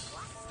 Jinx.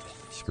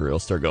 Screw it, I'll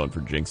start going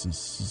for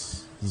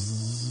Jinxes.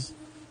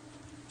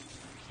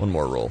 One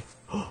more roll.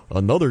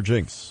 Another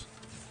Jinx.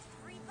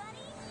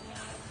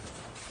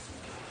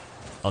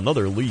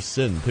 Another Lee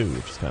Sin, too,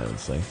 which is kind of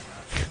insane.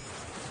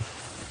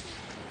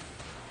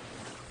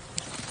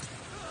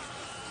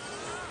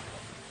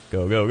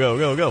 Go, go, go,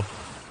 go, go.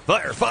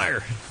 Fire,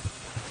 fire!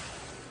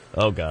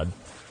 Oh, God.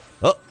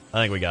 Oh,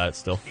 I think we got it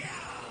still.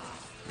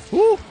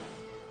 Woo!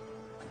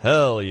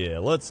 Hell yeah,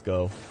 let's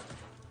go.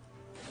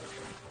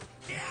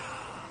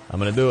 I'm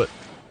gonna do it.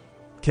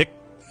 Kicked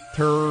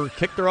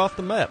her off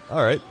the map.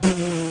 Alright.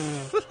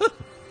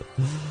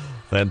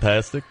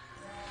 Fantastic.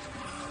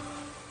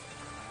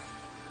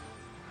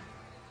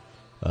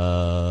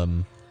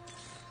 Tormented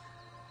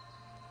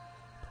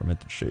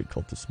Shade,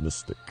 Cultist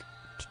Mystic.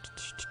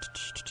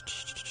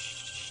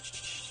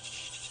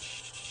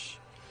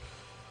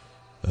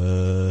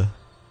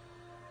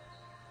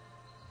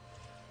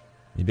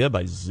 Maybe I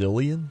buy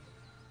Zillion?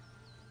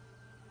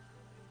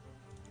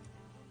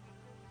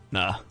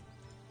 Nah.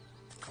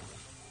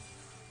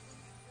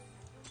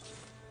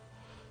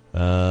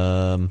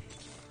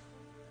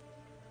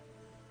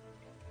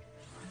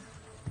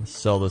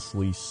 Sell this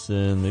Lee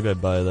Sin. Maybe I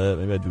buy that.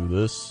 Maybe I do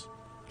this.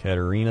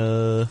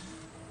 Katarina.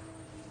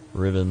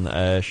 Riven,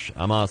 Ashe.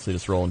 I'm honestly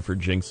just rolling for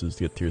Jinxes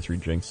to get tier 3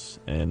 Jinx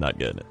and not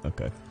getting it.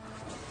 Okay.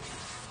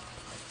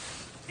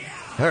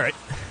 Alright.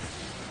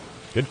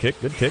 Good kick,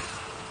 good kick.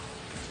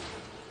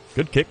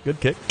 Good kick, good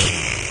kick.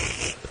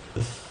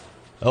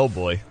 Oh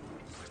boy.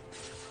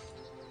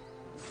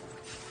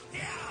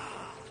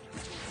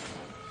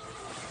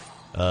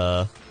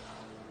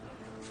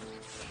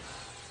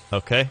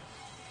 Okay.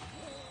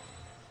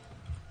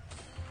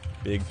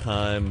 Big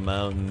time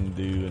Mountain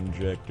Dew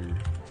injector.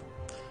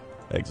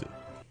 Exit.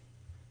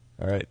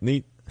 Alright,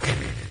 neat.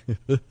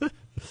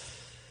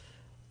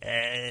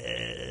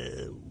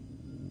 Hey,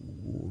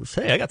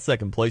 I got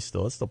second place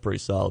still. That's still pretty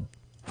solid.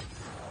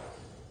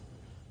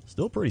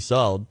 Still pretty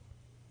solid.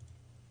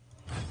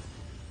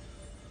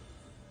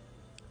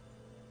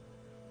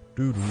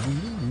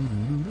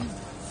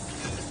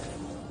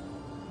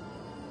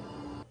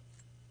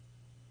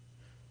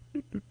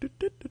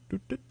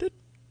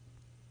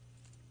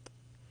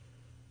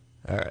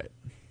 Alright.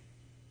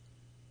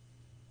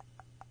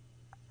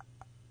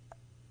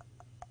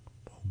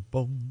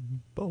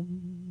 Boom,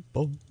 boom,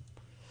 boom.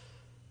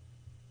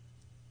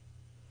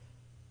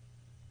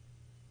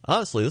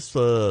 Honestly,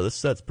 this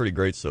set's pretty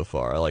great so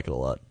far. I like it a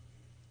lot.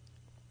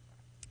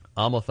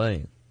 I'm a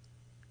fan.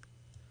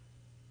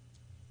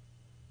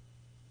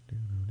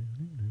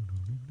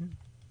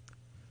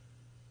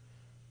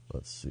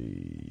 Let's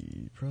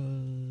see.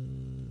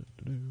 I'm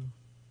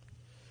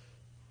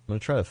gonna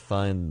try to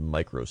find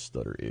micro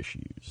stutter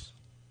issues.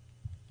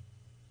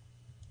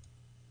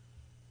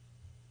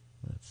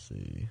 Let's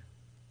see.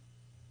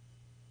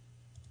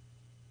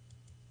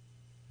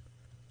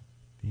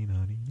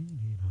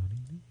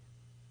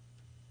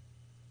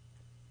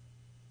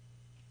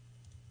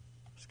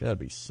 There's gotta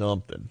be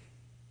something.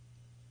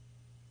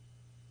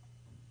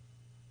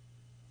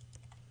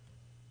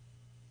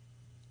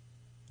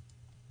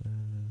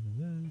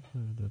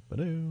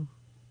 There's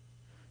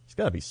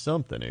gotta be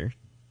something here.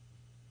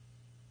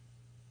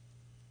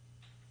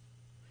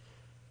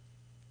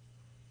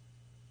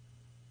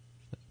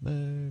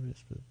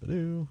 Here's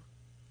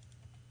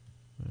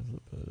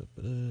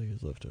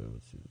left over.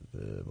 Let's see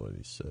what are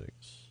these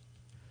settings.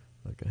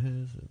 Like a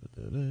has.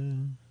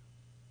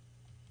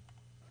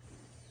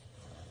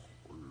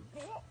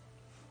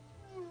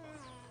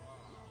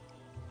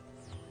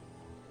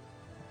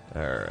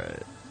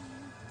 Alright.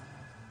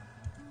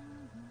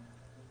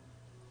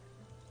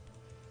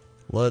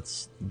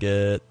 Let's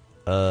get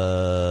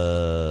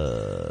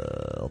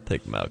I'll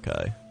take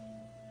Maokai.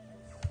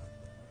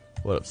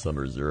 What up,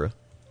 Summer Zura?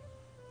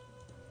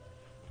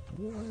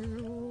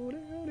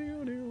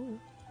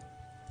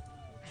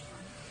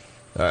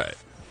 Alright.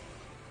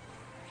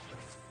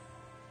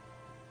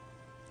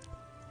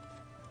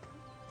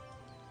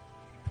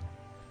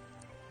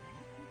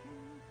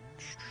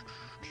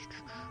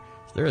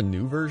 Is there a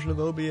new version of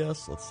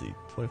OBS? Let's see.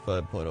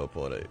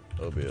 25.0.8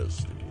 OBS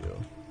Studio.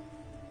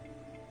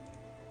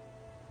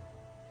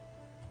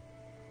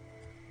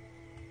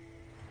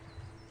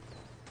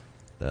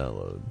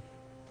 Download.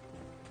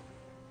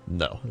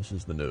 No, this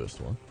is the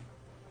newest one.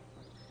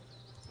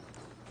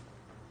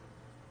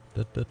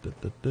 Ooh,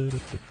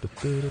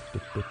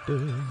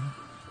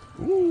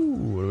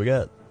 what do we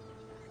got?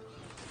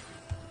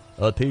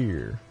 A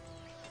tier.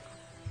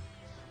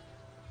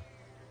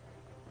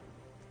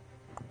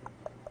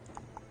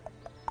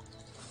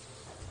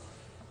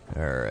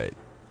 Alright.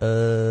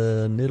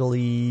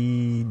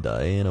 Nidalee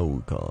Diana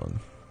Wukong.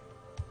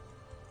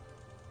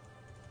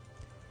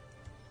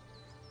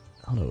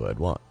 I don't know who I'd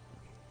want.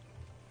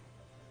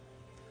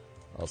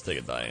 I'll just take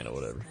a Diana,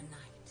 whatever.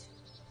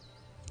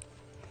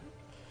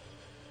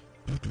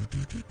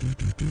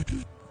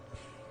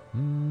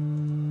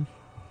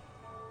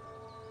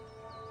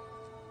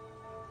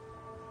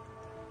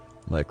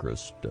 Micro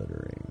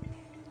stuttering.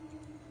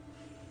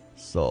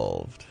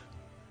 Solved.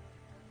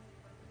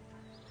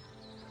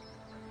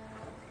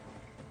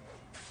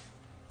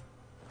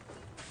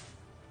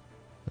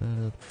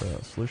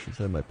 Solutions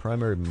have my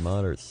primary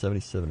monitor at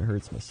 77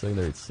 hertz, my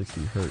secondary at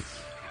 60 hertz.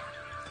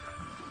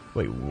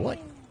 Wait, what?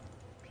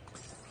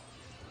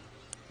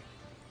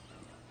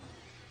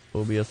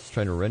 OBS is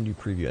trying to render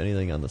preview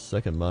anything on the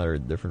second monitor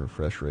at a different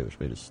refresh rate, which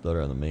made it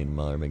stutter on the main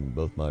monitor, making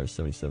both monitors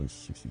 77,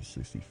 60,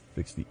 60,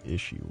 fix the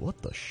issue.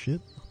 What the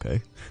shit?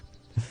 Okay.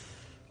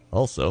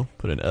 Also,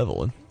 put in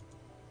Evelyn.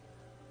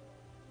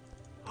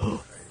 We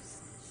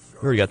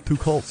already got 2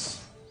 cults.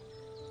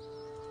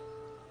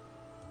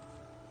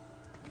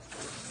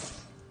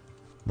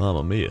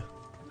 Mamma mia.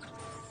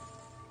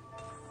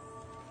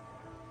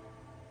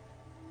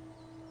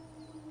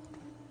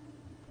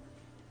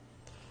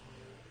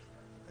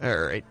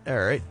 Alright,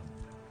 alright.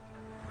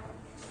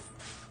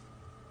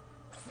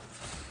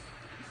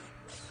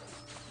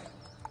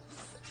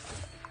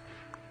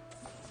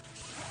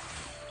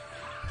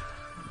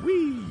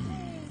 Whee!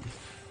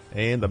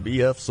 And the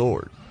BF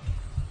sword.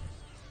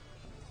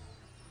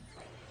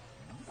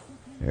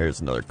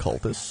 There's another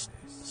cultist.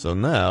 So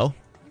now,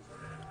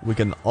 we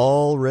can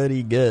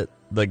already get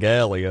the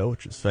Galio,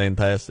 which is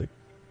fantastic.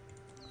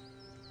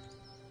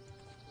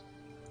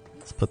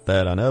 Let's put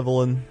that on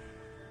Evelyn.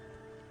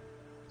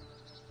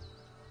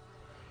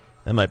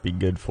 That might be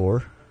good for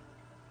her.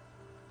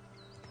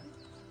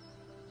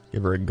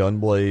 Give her a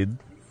gunblade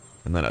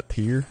and then a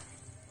tear.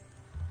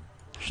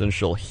 Then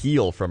she'll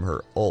heal from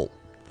her ult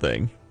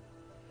thing.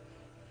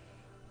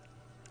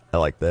 I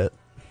like that.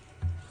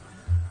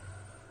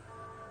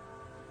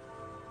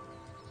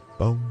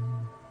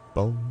 Boom,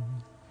 boom.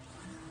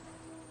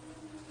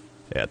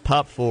 Yeah,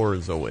 top 4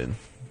 is a win.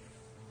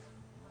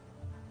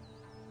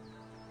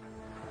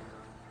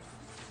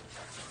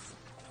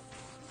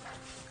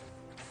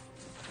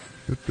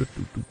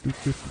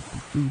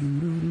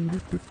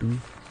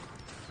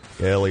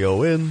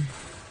 Galio in.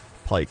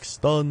 Pike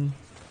stun.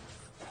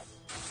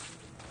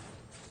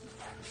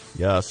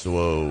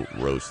 Yasuo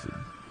roasted.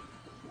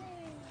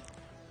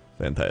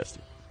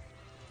 Fantastic.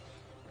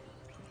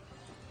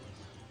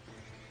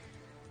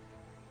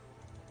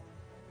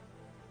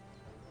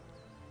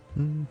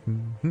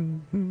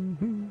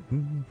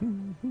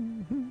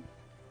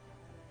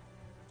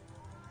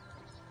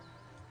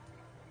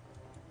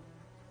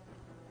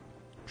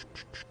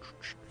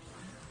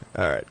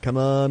 Alright, come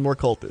on, more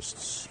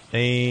cultists.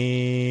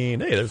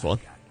 And hey, there's one.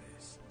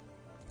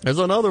 There's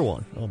another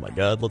one. Oh my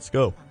god, let's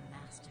go.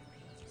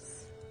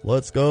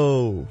 Let's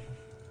go.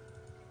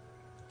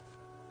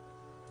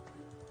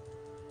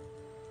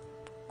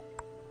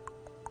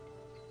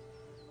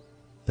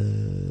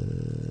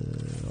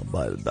 I'll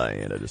buy the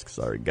Diana just because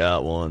I already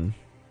got one.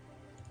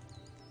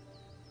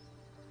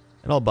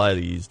 And I'll buy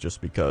these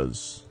just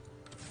because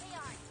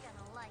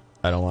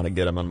I don't want to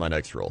get them on my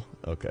next roll.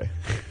 Okay.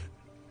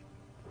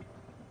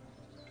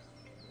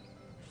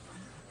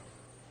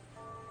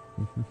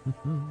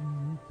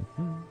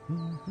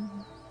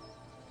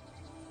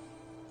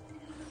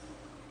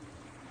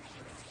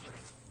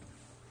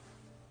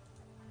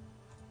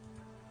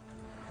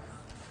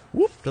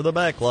 Whoop to the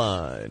back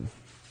line.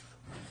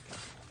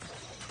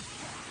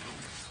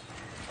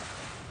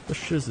 The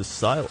shiz is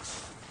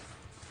Silas.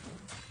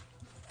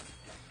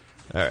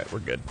 Alright, we're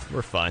good.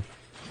 We're fine.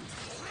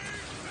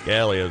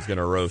 Galio's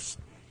gonna roast.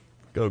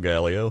 Go,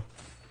 Galio.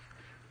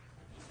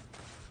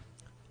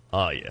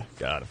 Oh, yeah.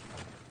 Got him.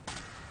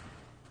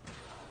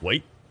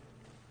 Wait.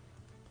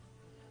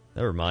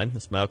 Never mind.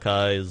 This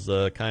Maokai is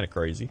kind of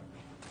crazy.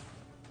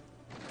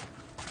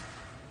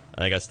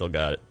 I think I still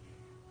got it.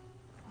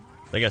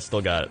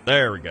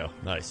 There we go.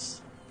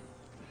 Nice.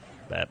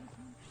 Bap.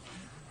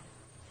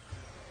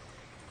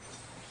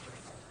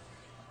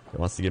 He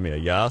wants to give me a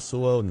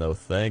Yasuo? No,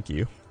 thank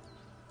you.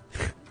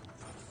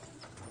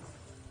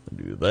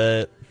 Do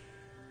that.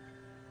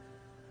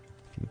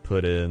 Can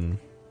put in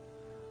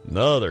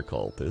another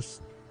cultist.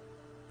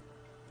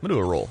 I'm gonna do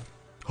a roll.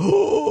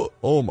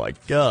 Oh my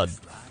god.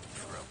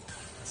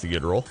 It's a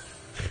good roll.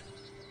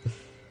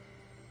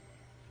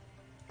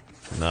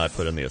 Now I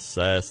put in the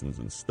assassins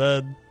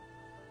instead.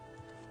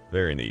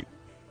 Very neat.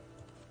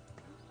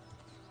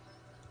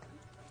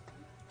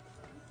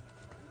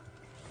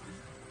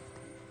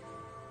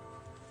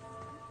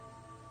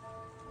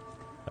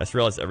 I just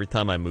realized every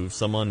time I move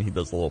someone, he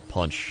does a little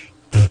punch.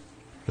 Boop,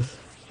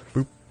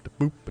 da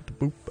boop, da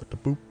boop, da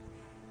boop.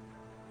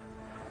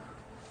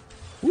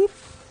 Whoop.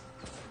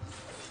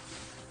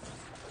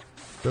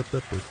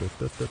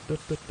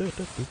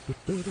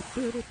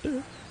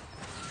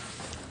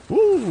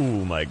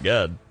 Ooh, my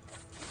god.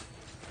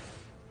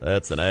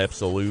 That's an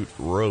absolute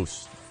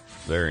roast.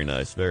 Very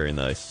nice, very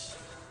nice.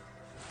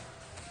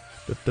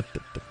 Bap,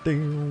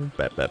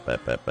 bap,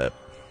 bap, bap, bap.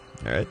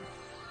 Alright.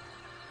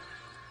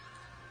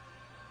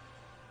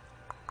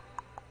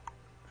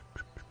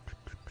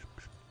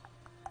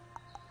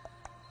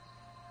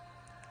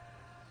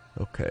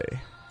 Okay.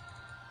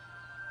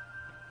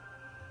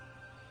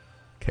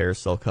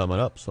 Carousel coming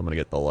up, so I'm gonna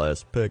get the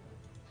last pick.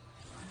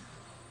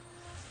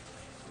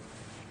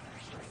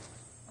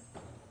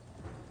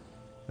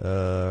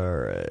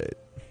 Alright.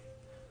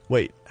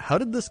 Wait, how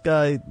did this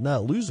guy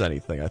not lose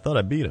anything? I thought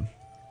I beat him.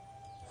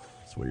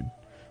 It's weird.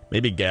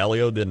 Maybe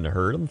Galio didn't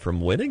hurt him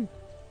from winning?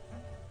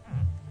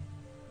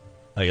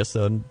 I guess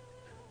that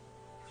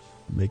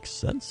makes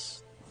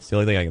sense. It's the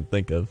only thing I can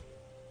think of.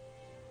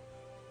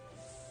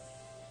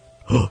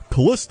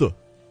 Callista!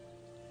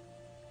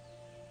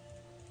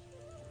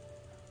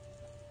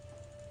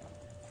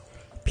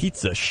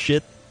 Pizza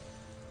shit.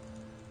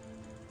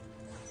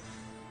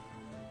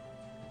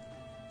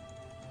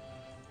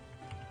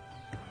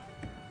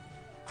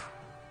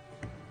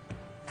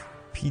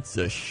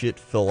 Pizza shit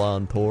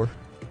Philantor.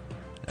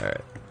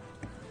 Alright.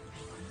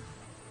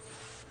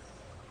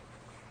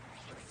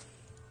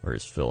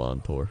 Where's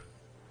Philantor?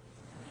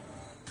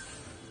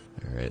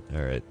 Alright,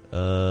 alright.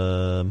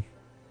 I'm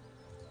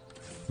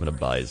gonna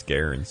buy his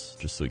Garens,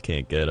 just so we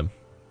can't get him.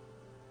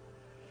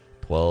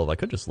 12. I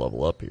could just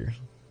level up here.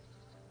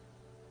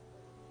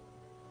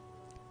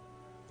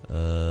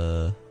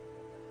 Nah,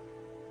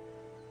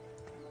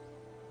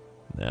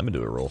 I'm gonna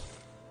do a roll.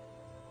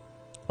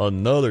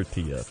 Another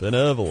TF, an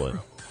Evelyn.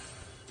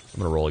 I'm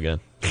gonna roll again.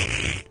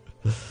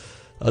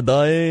 A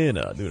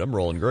Diana. Dude, I'm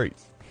rolling great.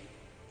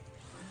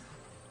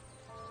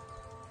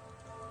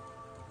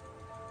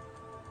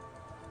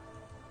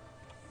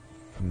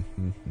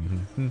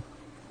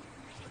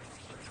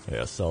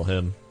 Yeah, sell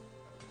him.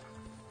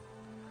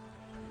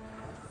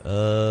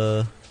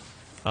 I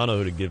don't know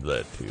who to give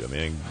that to. I mean,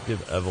 I can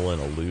give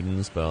Evelyn a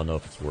Ludens, but I don't know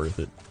if it's worth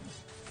it.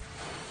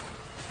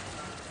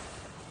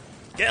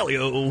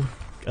 Galio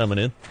coming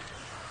in.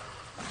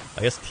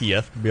 I guess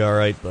TF could be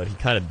alright, but he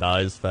kind of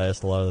dies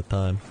fast a lot of the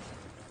time.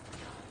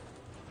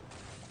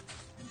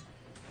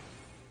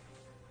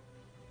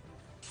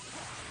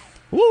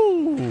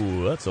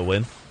 Woo! That's a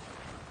win.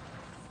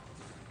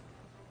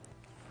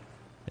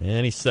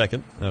 And he's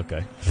second.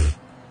 Okay.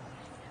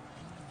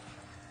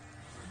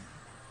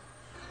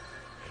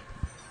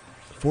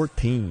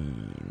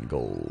 $14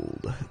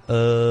 gold.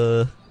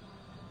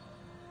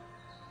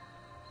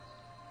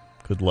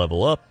 Could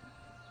level up.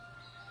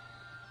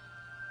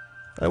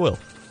 I will.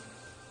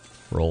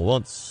 Roll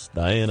once.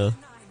 Diana.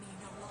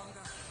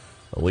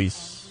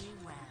 Elise.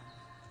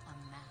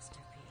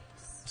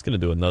 Just gonna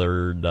do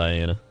another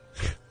Diana.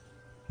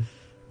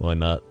 Why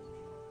not?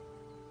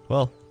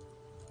 Well.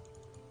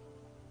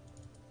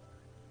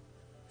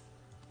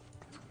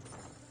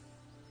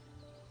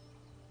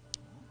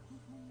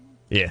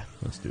 Yeah,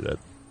 let's do that.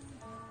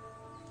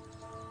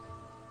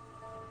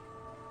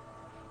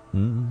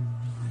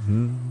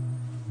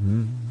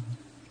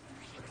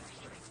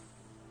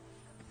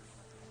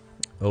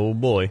 Oh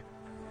boy.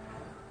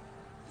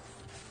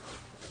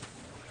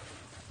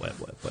 Wham,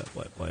 wham, wham,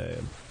 wham,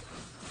 wham.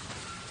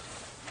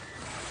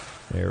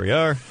 There we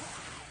are.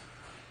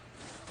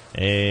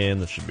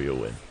 And this should be a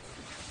win.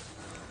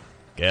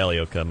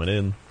 Galio coming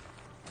in.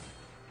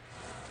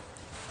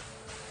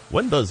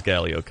 When does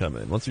Galio come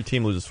in? Once your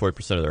team loses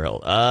 40% of their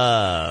health.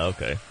 Ah,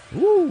 okay.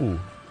 Woo!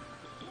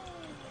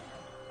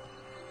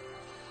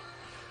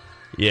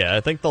 Yeah,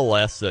 I think the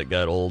last set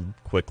got old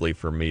quickly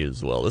for me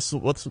as well. This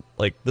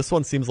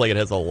one seems like it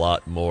has a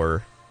lot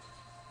more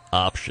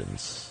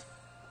options.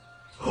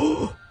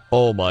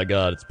 Oh my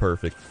god, it's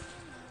perfect.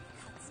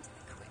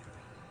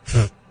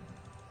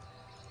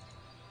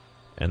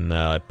 And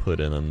now I put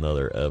in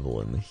another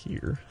Evelyn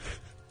here.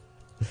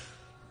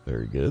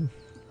 Very good.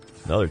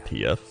 Another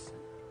TF.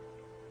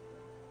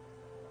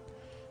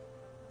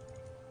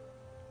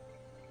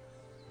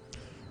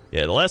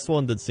 Yeah, the last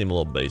one did seem a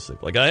little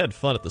basic. Like, I had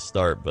fun at the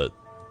start, but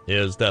it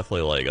was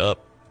definitely like,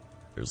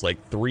 there's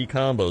like 3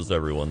 combos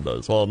everyone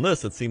does. Well, in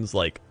this, it seems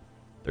like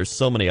there's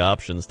so many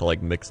options to,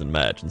 like, mix and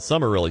match. And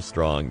some are really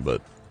strong,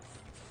 but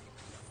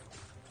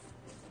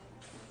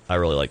I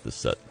really like this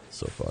set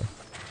so far.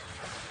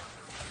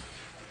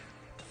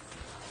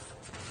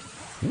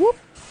 Whoop!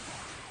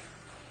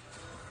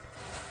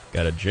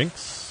 Got a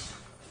Jinx.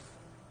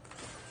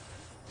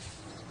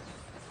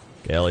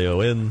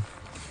 Galio in.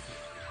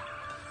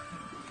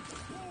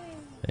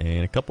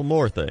 And a couple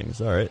more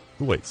things. Alright.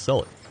 Wait,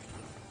 sell it.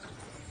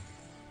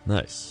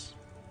 Nice.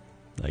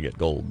 I get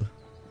gold.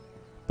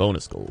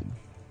 Bonus gold.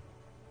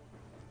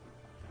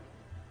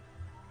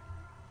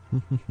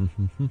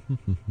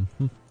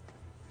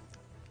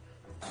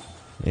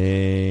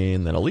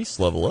 And then at least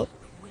level up.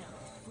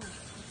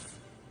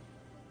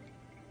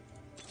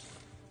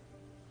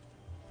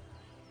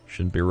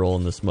 Shouldn't be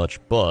rolling this much,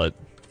 but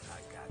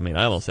I mean,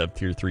 I almost have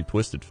tier 3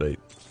 Twisted Fate.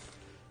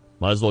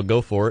 Might as well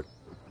go for it.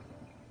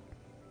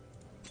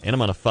 And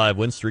I'm on a 5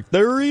 win streak.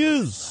 There he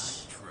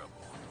is!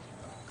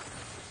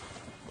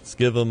 Let's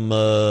give him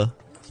some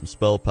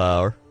spell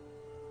power.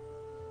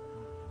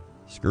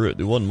 Screw it,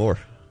 do one more.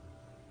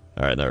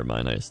 Alright, never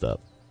mind, I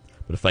stop.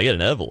 But if I get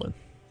an Evelyn...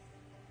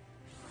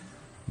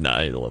 Nah,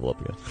 I need to level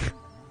up again.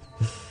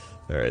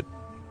 Alright.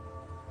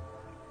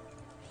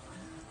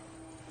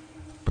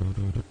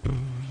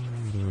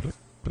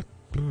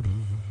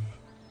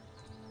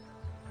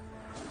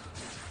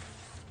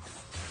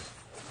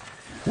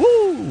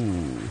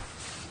 Woo!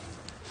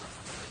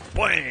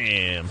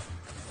 Bam!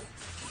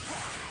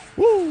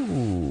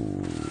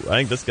 Woo! I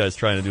think this guy's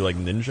trying to do like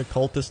ninja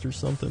cultist or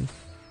something.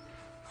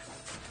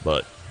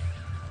 But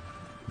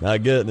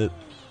not getting it.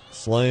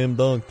 Slam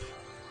dunked.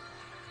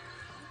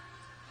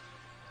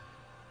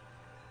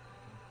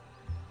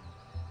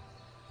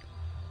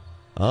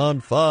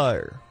 On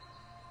fire.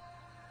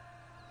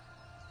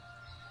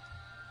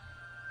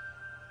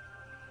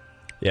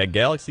 Yeah,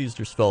 Galaxies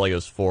just felt like it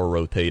was 4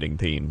 rotating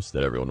teams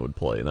that everyone would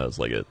play, and that was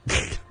like it.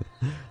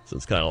 So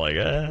it's kind of like,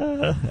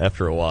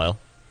 after a while.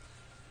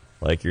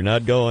 Like, you're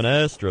not going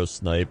Astro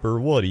Sniper,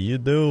 what are you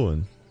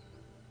doing?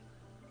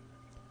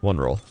 1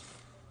 roll.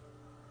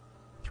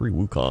 3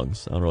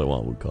 Wukongs. I don't really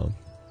want Wukong.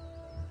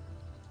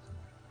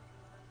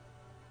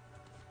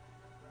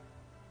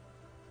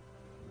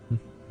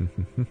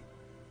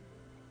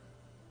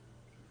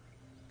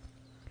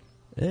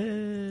 I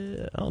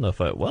don't know if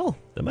well,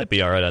 that might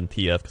be alright on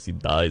TF because he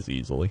dies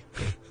easily.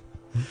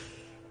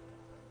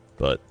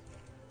 But,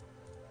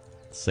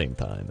 at the same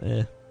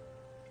time,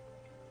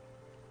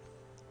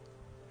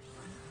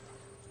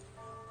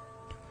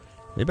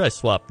 Maybe I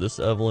swap this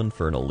Evelyn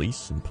for an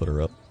Elise and put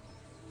her up.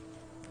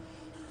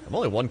 I'm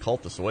only 1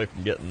 cultist away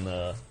from getting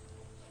a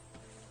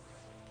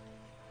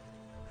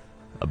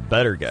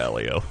better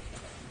Galio.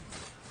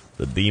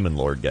 The Demon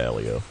Lord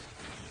Galio.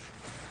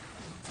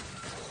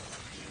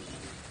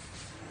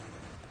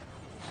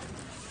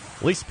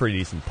 At least a pretty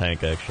decent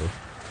tank, actually.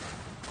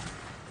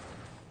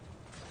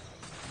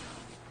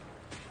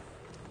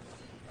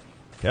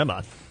 Come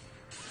on.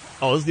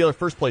 Oh, this is the other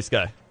first place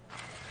guy.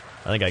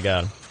 I think I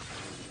got him.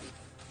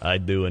 I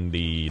do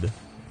indeed.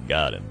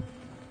 Got him.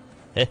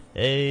 Hey,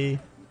 hey.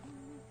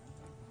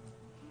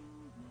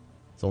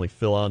 It's only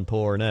Phil on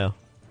tour now.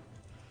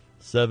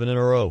 7 in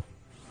a row.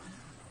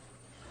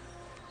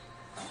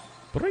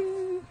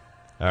 Bring.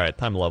 Alright,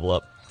 time to level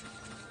up.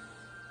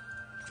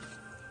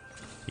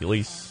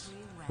 Elise.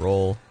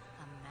 Roll.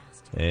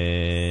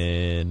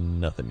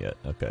 And nothing yet.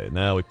 Okay,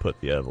 now we put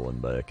the Evelyn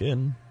back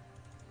in.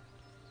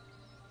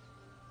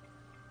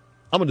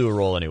 I'm gonna do a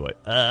roll anyway.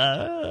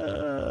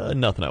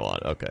 Nothing I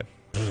want. Okay.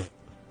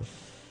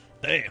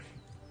 Damn.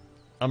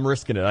 I'm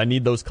risking it. I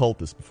need those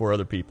cultists before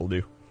other people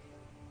do.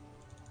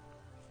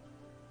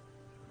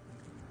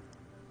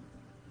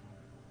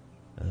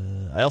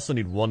 I also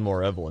need 1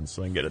 more Evelyn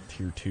so I can get a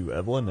tier 2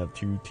 Evelyn. I have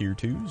 2 tier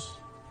 2s.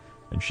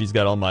 And she's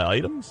got all my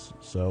items.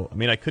 So, I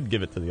mean, I could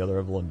give it to the other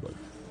Evelyn, but...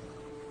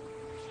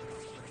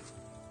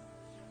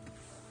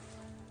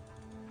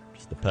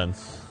 just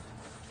depends.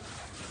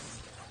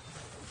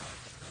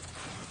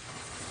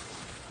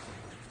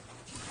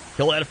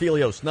 Kill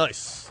Adaphilios.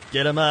 Nice.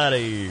 Get him out of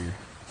here.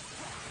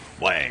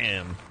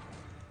 Wham.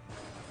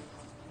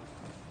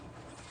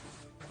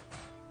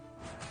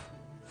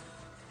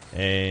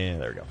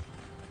 And there we go.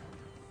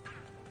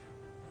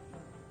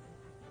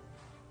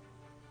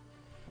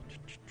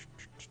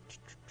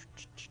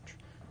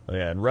 Oh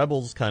yeah, and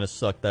Rebels kind of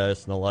sucked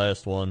ass in the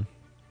last one.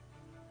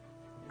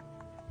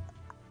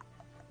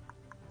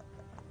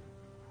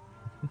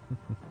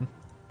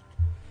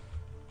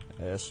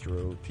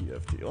 Astro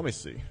TFT. Let me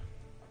see.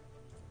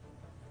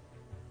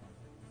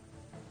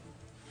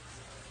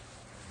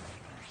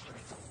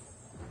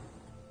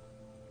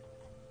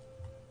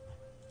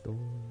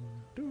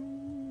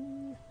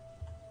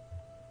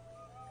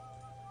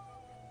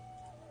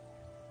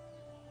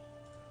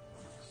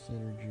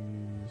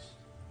 Synergies.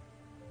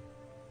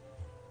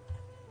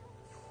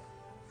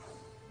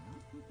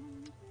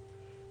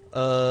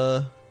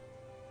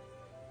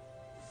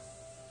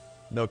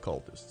 No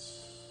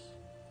cultists.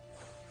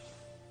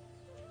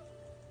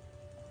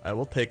 I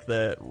will take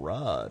that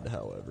rod,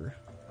 however.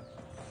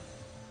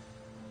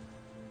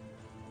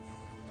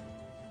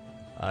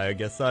 I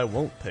guess I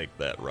won't take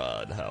that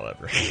rod,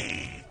 however.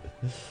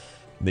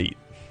 Neat.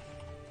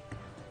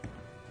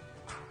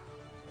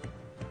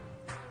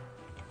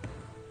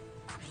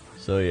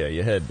 So yeah,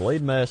 you had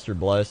Blade Master,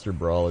 Blaster,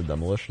 Brawler,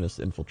 Demolitionist,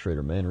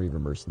 Infiltrator, Man Reaver,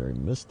 Mercenary,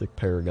 Mystic,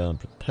 Paragon,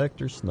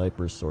 Protector,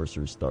 Sniper,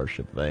 Sorcerer,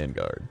 Starship,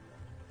 Vanguard.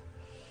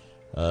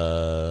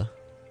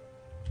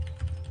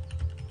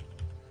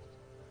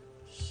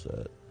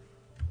 Set.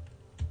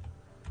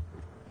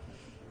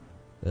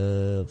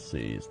 Let's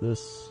see, is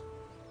this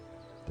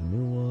the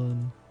new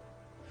one?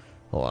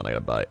 Hold on, I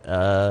gotta buy.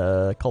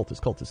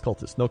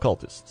 Cultists. No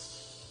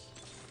cultists.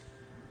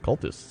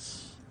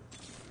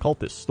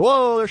 Cultists.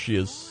 Whoa, there she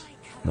is.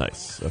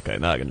 Nice. Okay,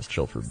 now I can just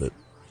chill for a bit.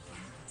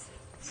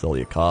 Sell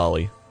the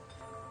Akali.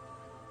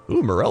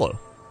 Ooh, Morello.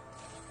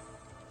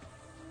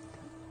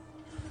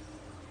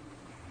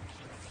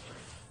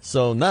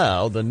 So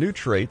now, the new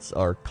traits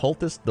are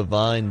Cultist,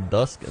 Divine,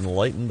 Dusk,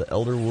 Enlightened,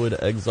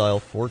 Elderwood, Exile,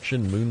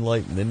 Fortune,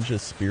 Moonlight, Ninja,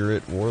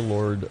 Spirit,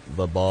 Warlord,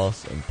 The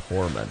Boss, and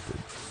Tormented.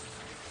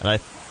 And I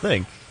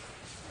think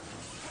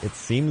it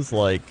seems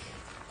like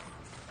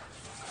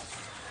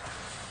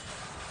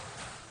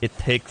it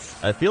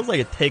feels like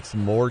it takes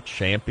more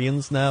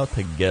champions now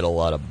to get a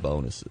lot of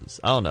bonuses.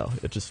 I don't know,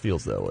 it just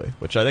feels that way,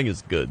 which I think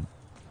is good.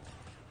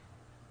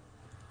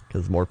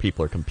 Because more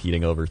people are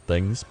competing over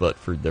things, but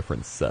for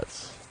different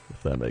sets,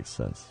 if that makes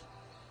sense.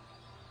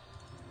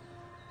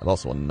 I've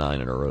also won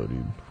 9 in a row,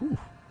 dude. Whew.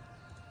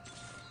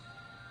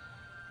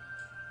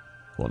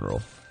 1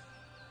 roll.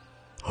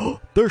 Oh,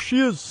 there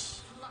she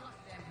is!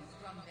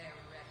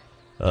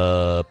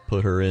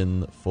 Put her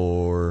in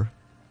for...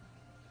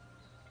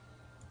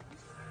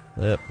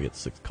 Yep, we get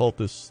 6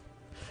 cultists.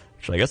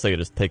 Actually, I guess I could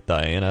just take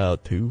Diana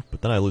out too,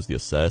 but then I lose the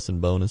assassin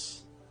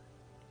bonus.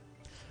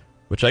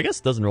 Which I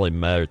guess doesn't really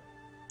matter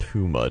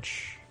too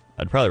much.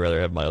 I'd probably rather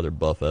have my other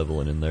buff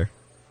Evelyn in there.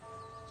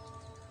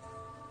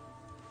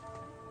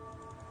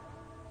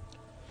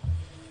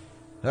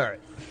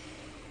 Alright.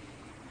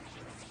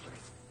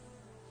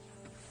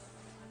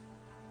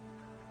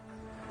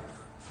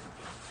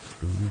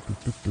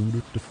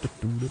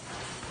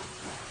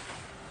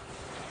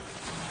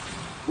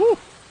 Woo!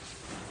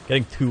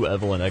 Getting 2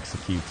 Evelyn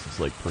executes is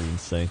like pretty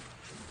insane.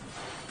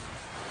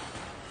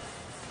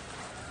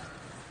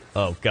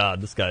 Oh god,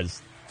 this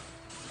guy's...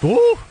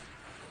 Woo!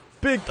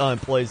 Big time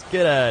plays.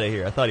 Get out of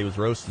here. I thought he was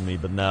roasting me,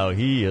 but now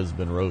he has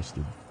been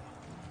roasted.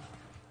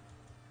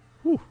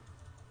 Whew.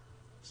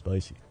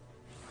 Spicy.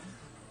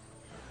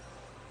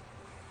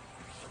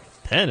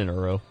 10 in a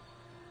row.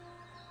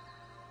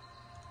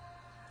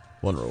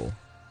 1 roll.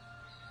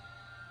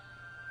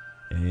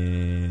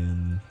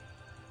 And...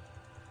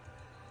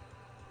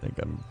 I think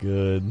I'm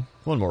good.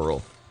 1 more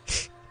roll.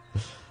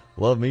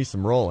 Love me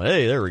some rolling.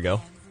 Hey, there we go.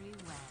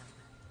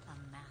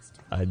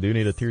 I do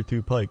need a tier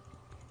 2 pike.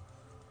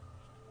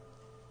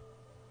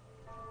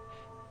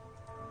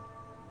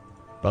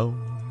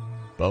 Boom,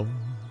 boom.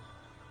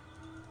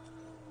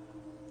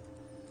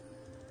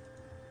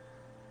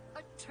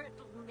 A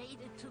turtle made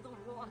it to the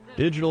water.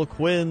 Digital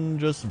Quinn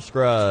just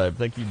subscribed.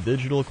 Thank you,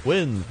 Digital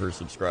Quinn, for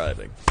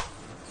subscribing.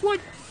 What?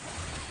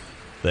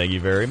 Thank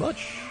you very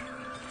much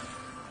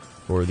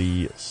for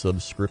the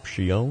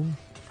subscription.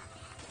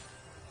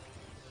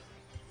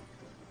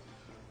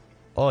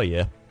 Oh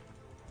yeah.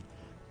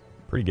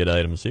 Pretty good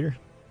items here.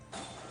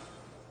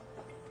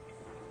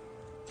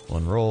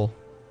 1 roll.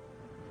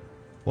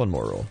 1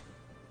 more roll.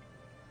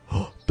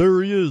 Oh,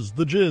 there he is,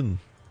 the Jinn.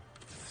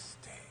 The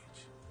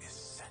stage is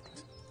set.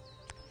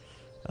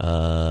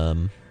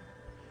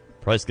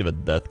 Probably just give a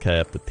death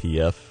cap to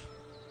TF.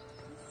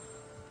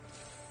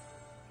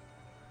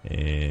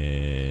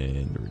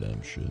 And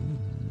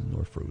redemption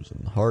or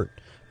frozen heart.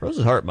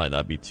 Frozen heart might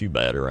not be too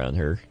bad around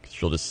her, because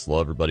she'll just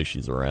slow everybody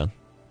she's around.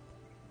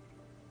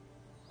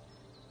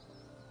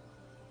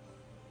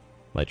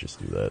 Might just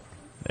do that.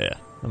 Yeah,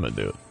 I'm gonna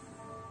do it.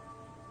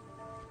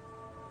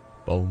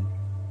 Boom,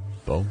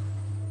 boom,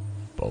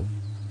 boom.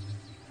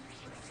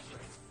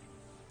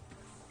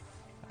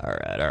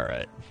 Alright,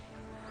 alright.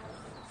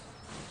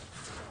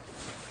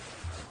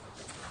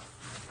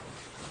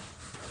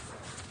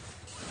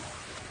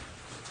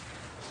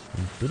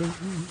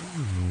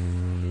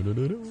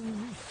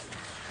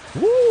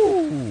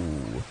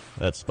 Woo!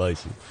 That's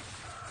spicy.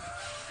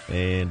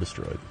 And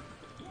destroyed.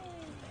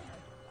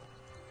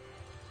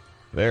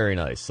 Very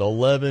nice.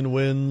 11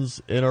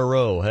 wins in a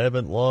row.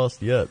 Haven't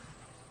lost yet.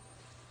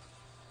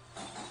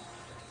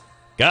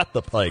 Got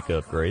the pike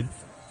upgrade.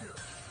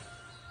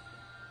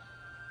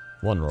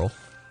 1 roll.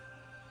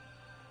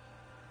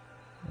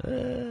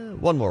 1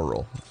 more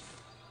roll.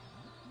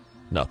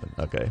 Nothing.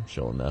 Okay,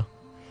 chilling now.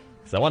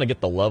 Because I want to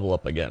get the level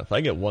up again. If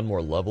I get 1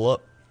 more level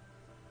up,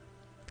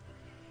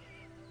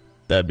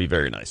 that'd be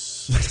very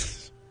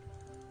nice.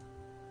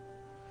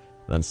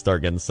 Then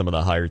start getting some of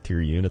the higher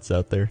tier units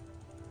out there.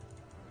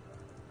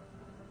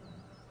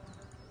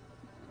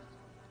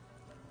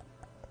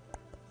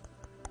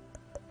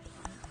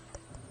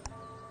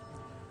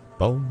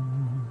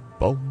 Boom,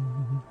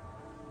 boom.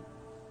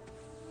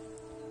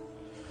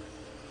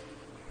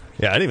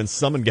 Yeah, I didn't even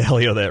summon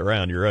Galio that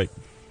round, you're right.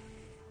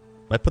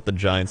 I put the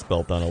Giant's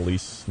Belt on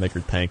Elise, make her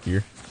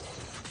tankier.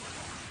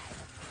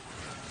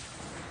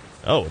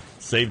 Oh, it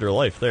saved her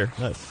life there.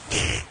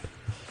 Nice.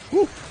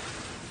 Woo.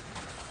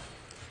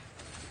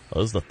 Oh,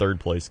 this is the 3rd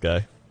place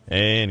guy.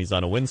 And he's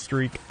on a win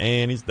streak,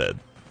 and he's dead.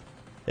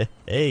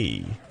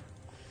 Hey.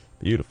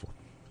 Beautiful.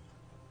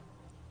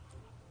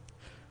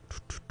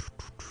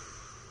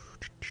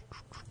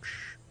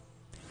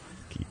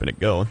 Keeping it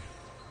going.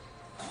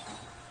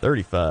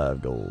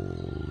 35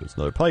 gold. There's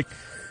another pike.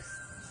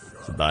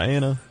 It's a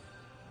Diana.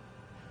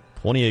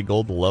 28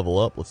 gold to level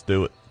up. Let's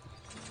do it.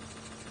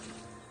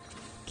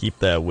 Keep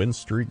that win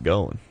streak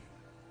going.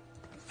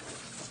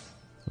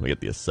 We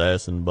get the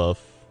assassin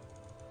buff.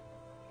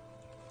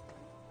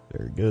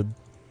 Very good.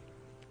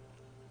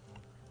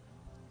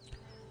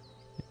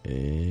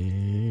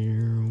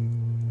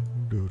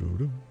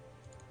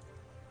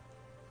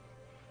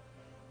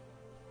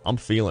 I'm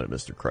feeling it,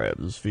 Mr. Krabs.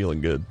 This is feeling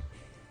good.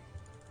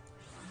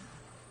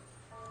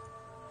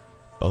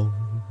 Boom,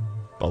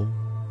 boom.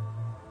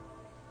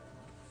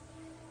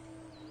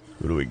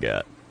 Who do we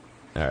got?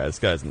 Alright, this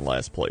guy's in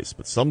last place.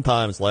 But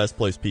sometimes last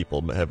place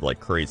people have like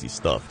crazy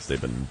stuff because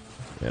they've been,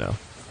 you know,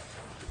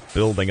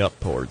 building up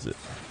towards it.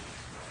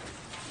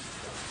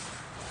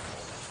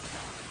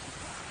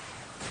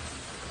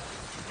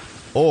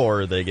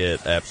 Or they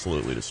get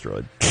absolutely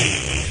destroyed.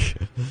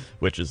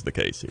 Which is the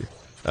case here.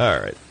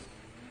 Alright.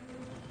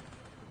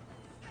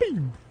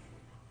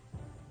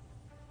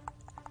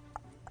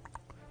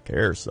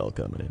 Carousel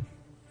coming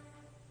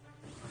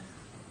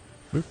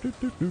in.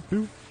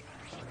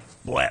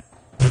 Blap.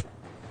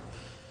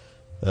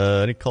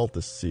 Any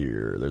cultists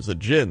here? There's a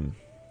Jinn.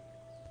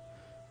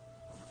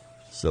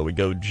 So we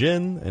go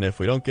Jinn, and if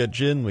we don't get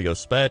Jinn, we go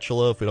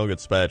Spatula. If we don't get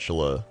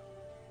Spatula,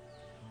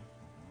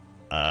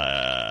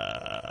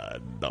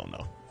 don't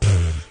know.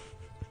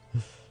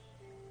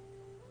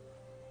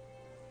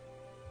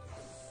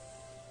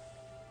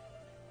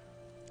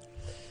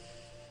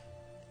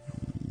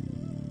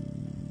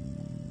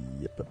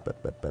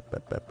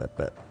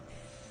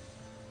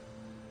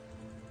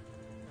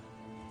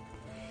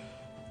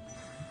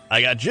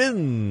 I got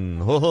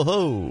Jinn! Ho ho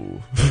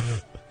ho!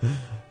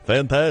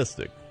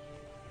 Fantastic.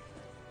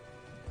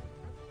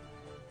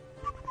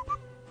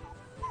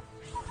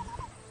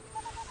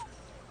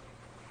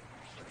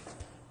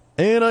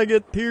 And I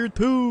get tier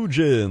 2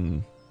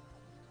 Jinn.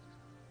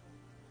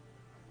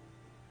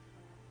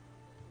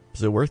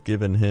 Is it worth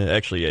giving him...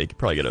 Actually, yeah, you could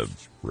probably get a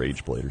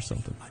Rage Blade or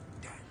something.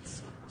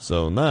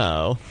 So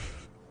now...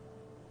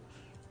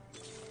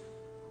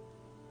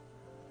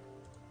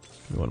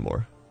 One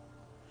more.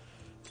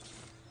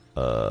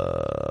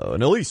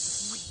 An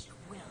Elise.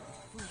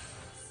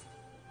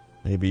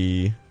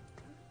 Maybe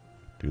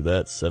do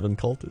that 7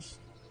 cultists.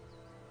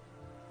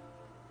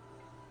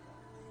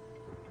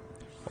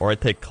 Or I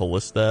take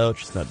Callista out,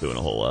 she's not doing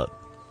a whole lot.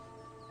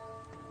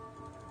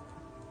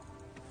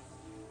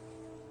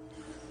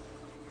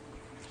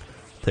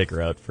 Take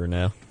her out for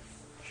now.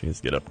 She needs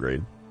to get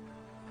upgraded.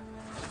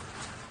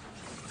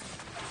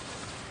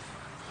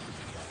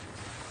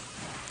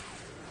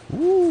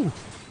 Woo!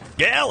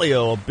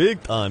 Galio, a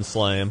big time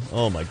slam.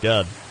 Oh my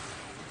god.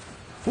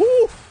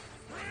 Woo!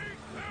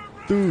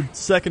 Dude,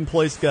 second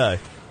place guy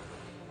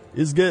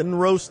is getting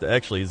roasted.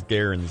 Actually, his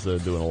Garen's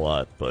doing a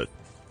lot, but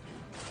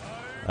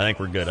I think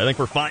we're good. I think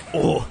we're fine.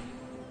 Oh!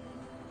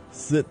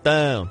 Sit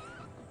down.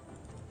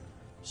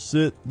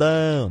 Sit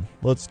down.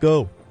 Let's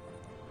go.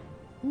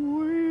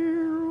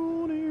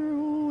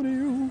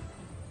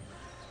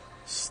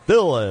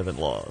 Still I haven't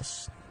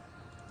lost.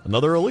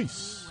 Another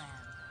Elise.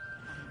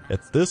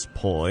 At this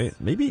point,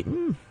 maybe...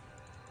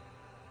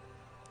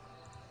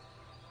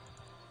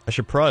 I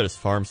should probably just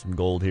farm some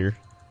gold here.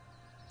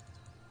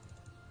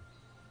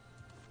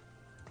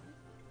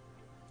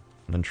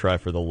 And then try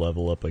for the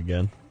level up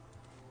again.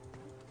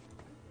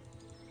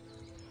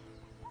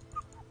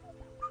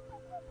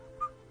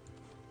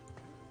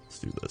 Let's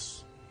do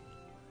this.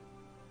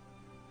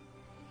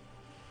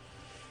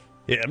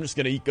 Yeah, I'm just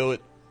gonna eco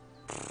it.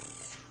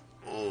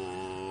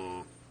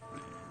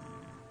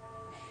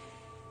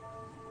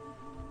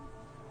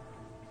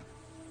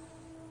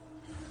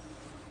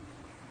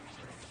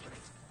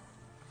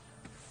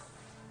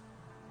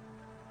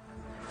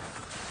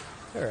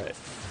 Alright.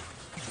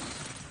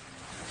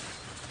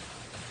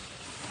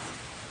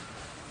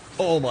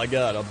 Oh my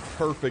god, a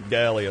perfect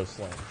Galio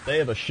slam. They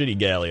have a shitty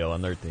Galio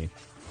on their team.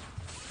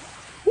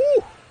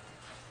 Woo!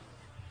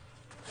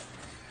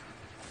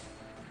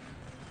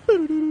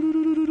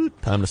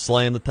 Time to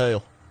slam the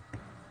tail.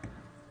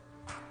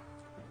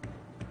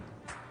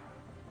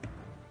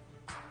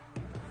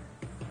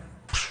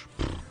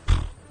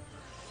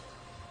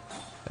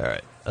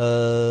 Alright.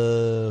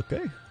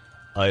 Okay.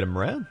 Item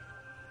round.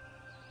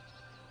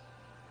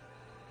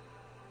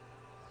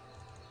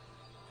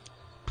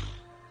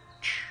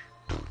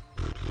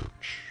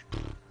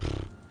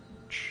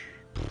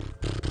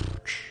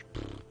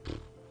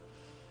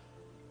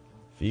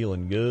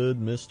 Feeling good,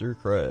 Mr.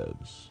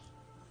 Krabs.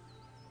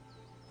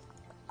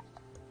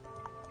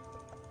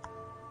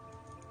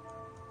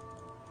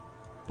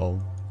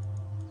 Boom,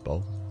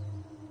 boom,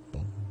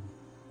 boom.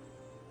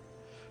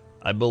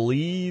 I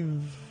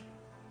believe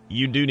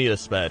you do need a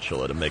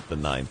spatula to make the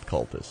 9th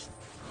cultist.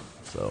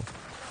 So,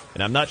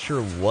 and I'm not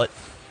sure what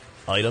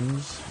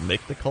items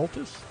make the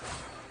cultist.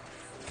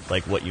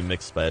 Like what you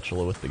mix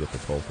spatula with to get the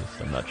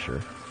cultist. I'm not sure.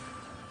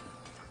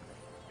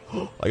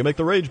 I can make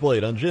the Rage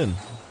Blade on Jinn.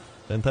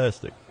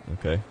 Fantastic.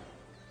 Okay.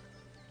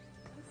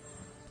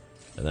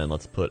 And then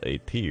let's put a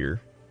tier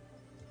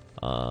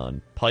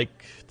on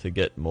Pike to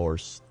get more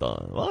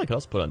stun. Well, I can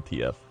also put on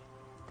TF.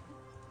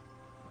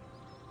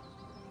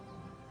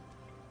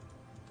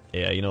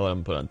 Yeah, you know what?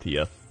 I'm going to put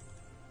on TF.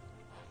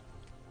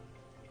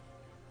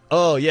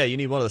 Oh, yeah, you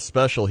need one of the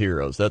special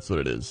heroes. That's what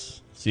it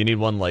is. So you need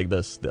one like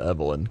this, the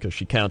Evelyn, because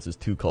she counts as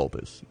 2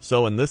 cultists.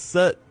 So in this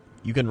set,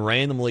 you can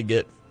randomly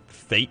get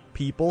Fate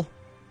people.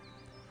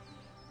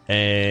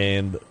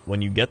 And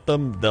when you get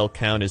them, they'll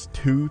count as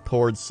 2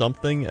 towards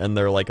something, and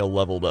they're like a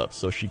leveled up.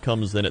 So she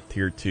comes in at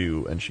tier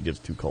 2, and she gives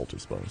 2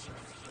 cultist bonus.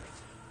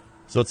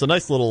 So it's a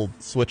nice little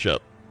switch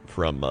up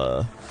from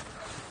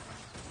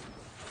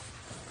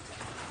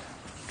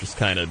just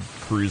kind of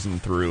cruising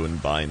through and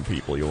buying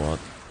people you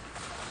want.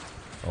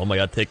 Oh my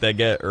god, take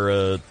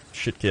that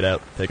shit kid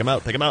out. Take him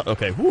out, take him out.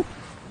 Okay, whoo.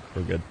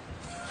 We're good.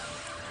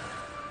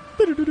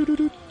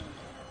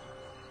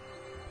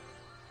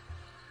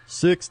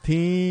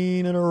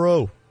 16 in a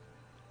row.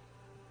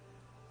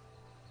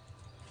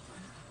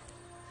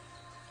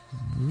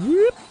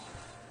 Whoop.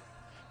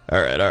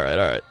 Alright, alright,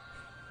 alright.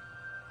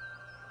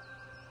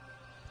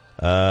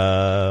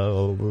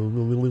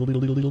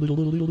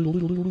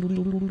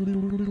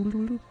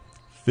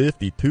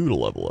 52 to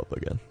level up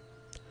again.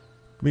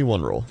 Give me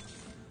one roll.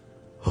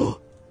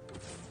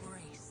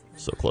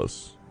 So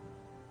close.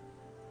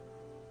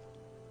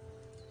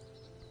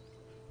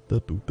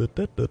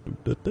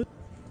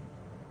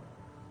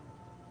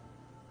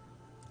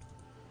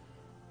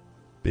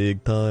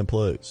 Big time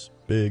plays.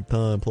 Big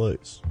time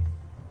plays.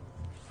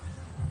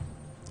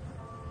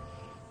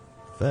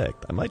 In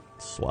fact, I might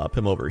swap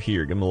him over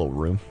here. Give him a little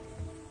room.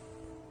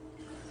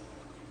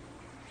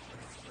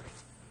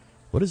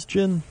 What is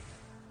Jin?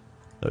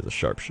 There's a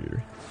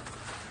sharpshooter.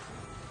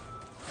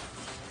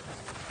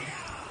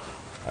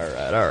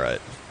 Alright,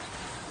 alright.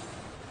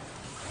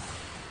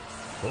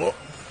 Oh.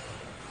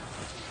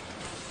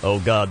 Oh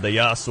god, the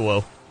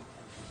Yasuo.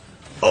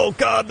 Oh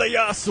god, the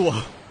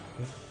Yasuo!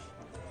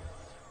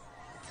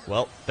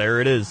 Well,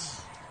 there it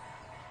is.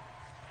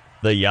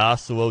 The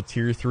Yasuo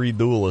Tier 3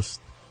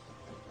 Duelist.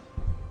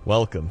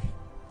 Welcome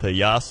to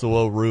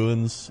Yasuo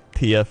ruins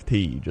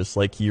TFT, just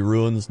like he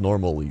ruins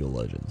normal League of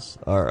Legends.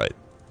 Alright.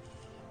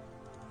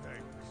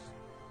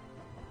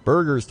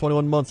 Burgers,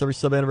 21 months. Every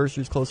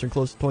sub-anniversary is closer and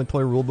closer to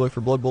 2020 rulebook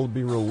for Blood Bowl to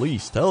be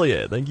released. Hell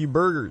yeah. Thank you,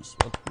 Burgers.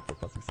 1, 2, 3, 4,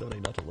 5, 6, 7,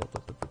 8, 9, 10, 11,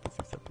 12, 13, 14, 15,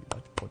 16, 17, 18,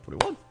 19, 20,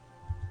 21.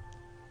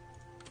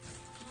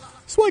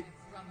 Swipe.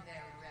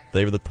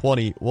 They were the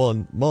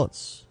 21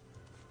 months.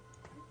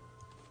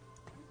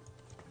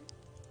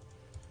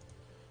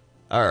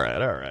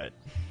 Alright, alright.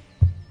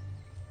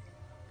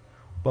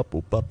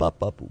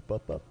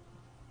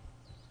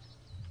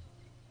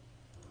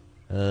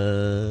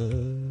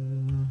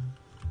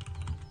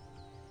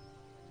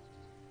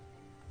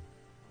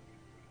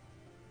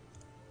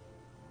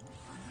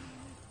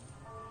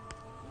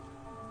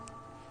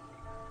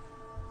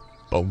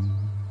 Boom.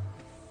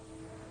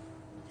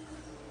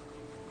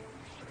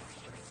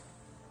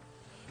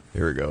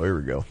 Here we go, here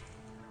we go.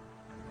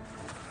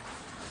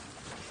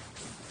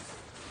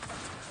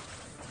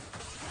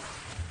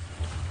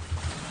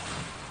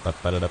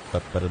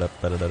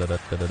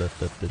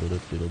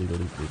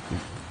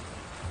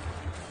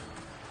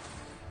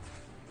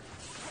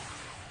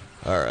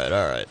 Alright,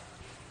 alright.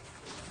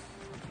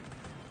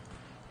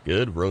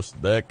 Good,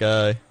 roasted that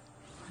guy.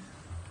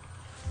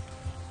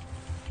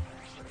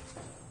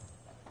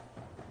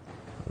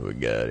 What we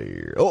got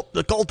here? Oh,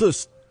 the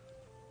cultist!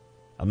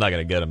 I'm not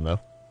gonna get him though.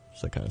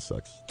 So that kind of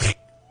sucks.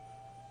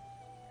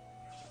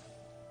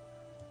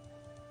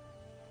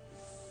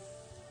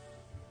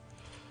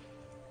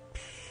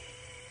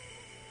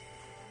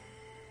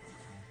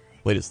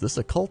 Wait, is this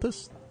a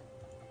cultist?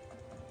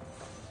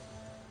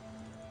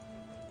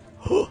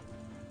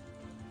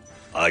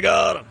 I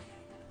got him!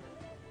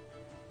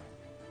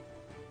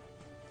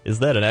 Is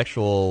that an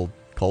actual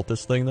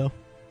cultist thing though?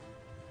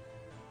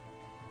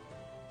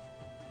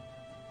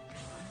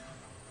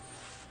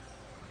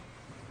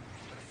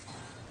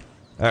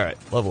 Alright,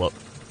 level up.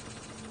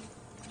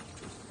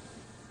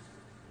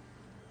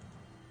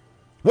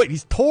 Wait,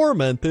 he's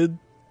tormented?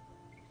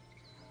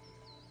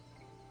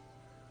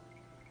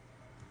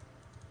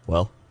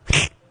 Well.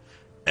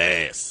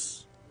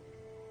 Ass.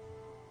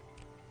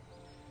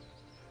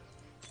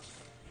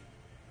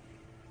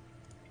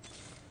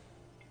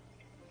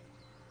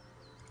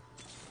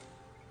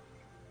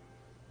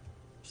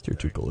 It's tier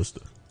 2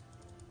 Callista.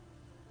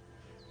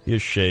 He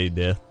is shade,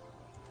 yeah.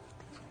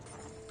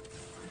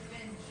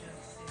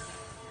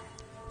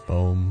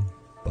 Boom.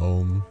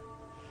 Boom.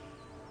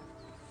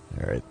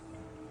 Alright.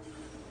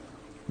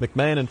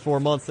 McMahon in 4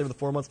 months. They were the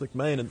 4 months.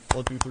 McMahon in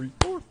 1, 2, 3,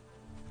 4.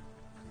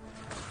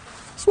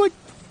 Sweet.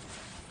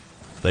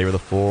 They were the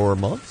 4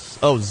 months.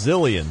 Oh,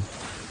 Zillion.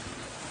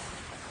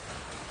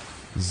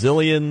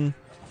 Zillion.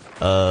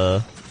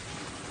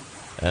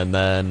 And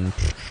then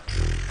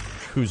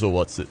who's a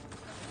what's it?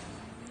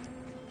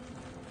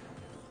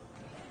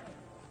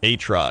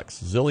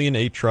 Aatrox. Zillion,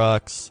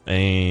 Aatrox,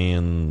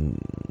 and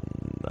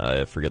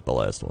I forget the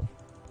last one.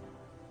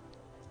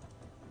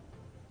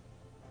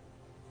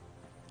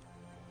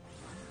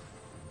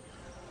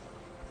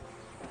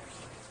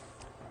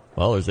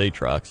 Well, there's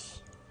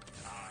Aatrox.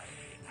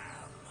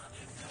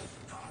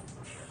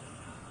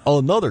 Oh,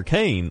 another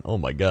Kane. Oh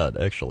my god,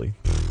 actually.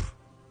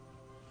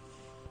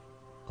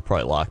 I'll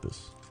probably lock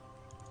this.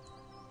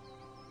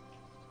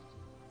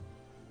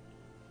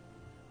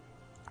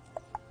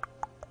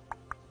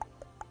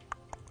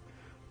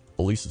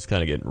 Elisa's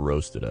kind of getting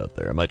roasted out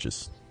there. I might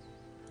just...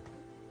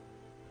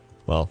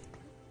 Well.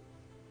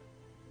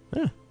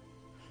 Yeah.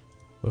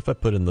 What if I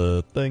put in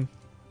the thing?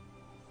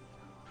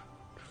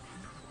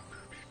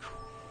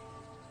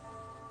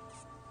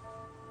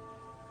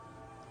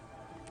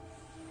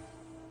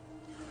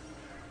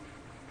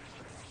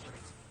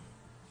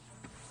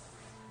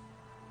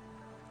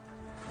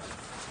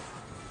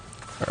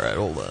 Alright,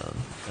 hold on.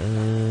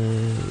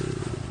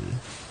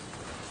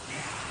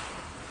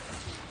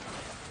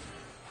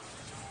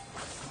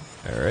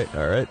 Alright,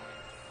 alright.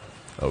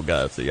 Oh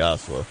god, it's a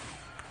Yasuo.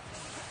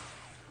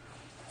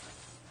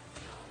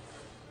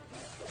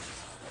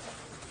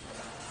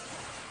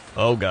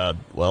 Oh god,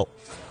 well.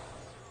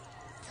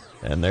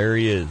 And there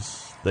he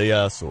is, the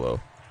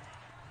Yasuo.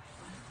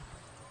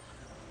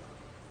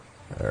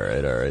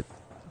 Alright, alright.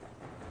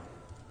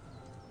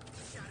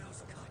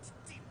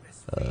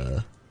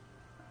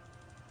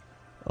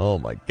 Oh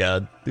my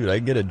god. Dude, I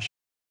get a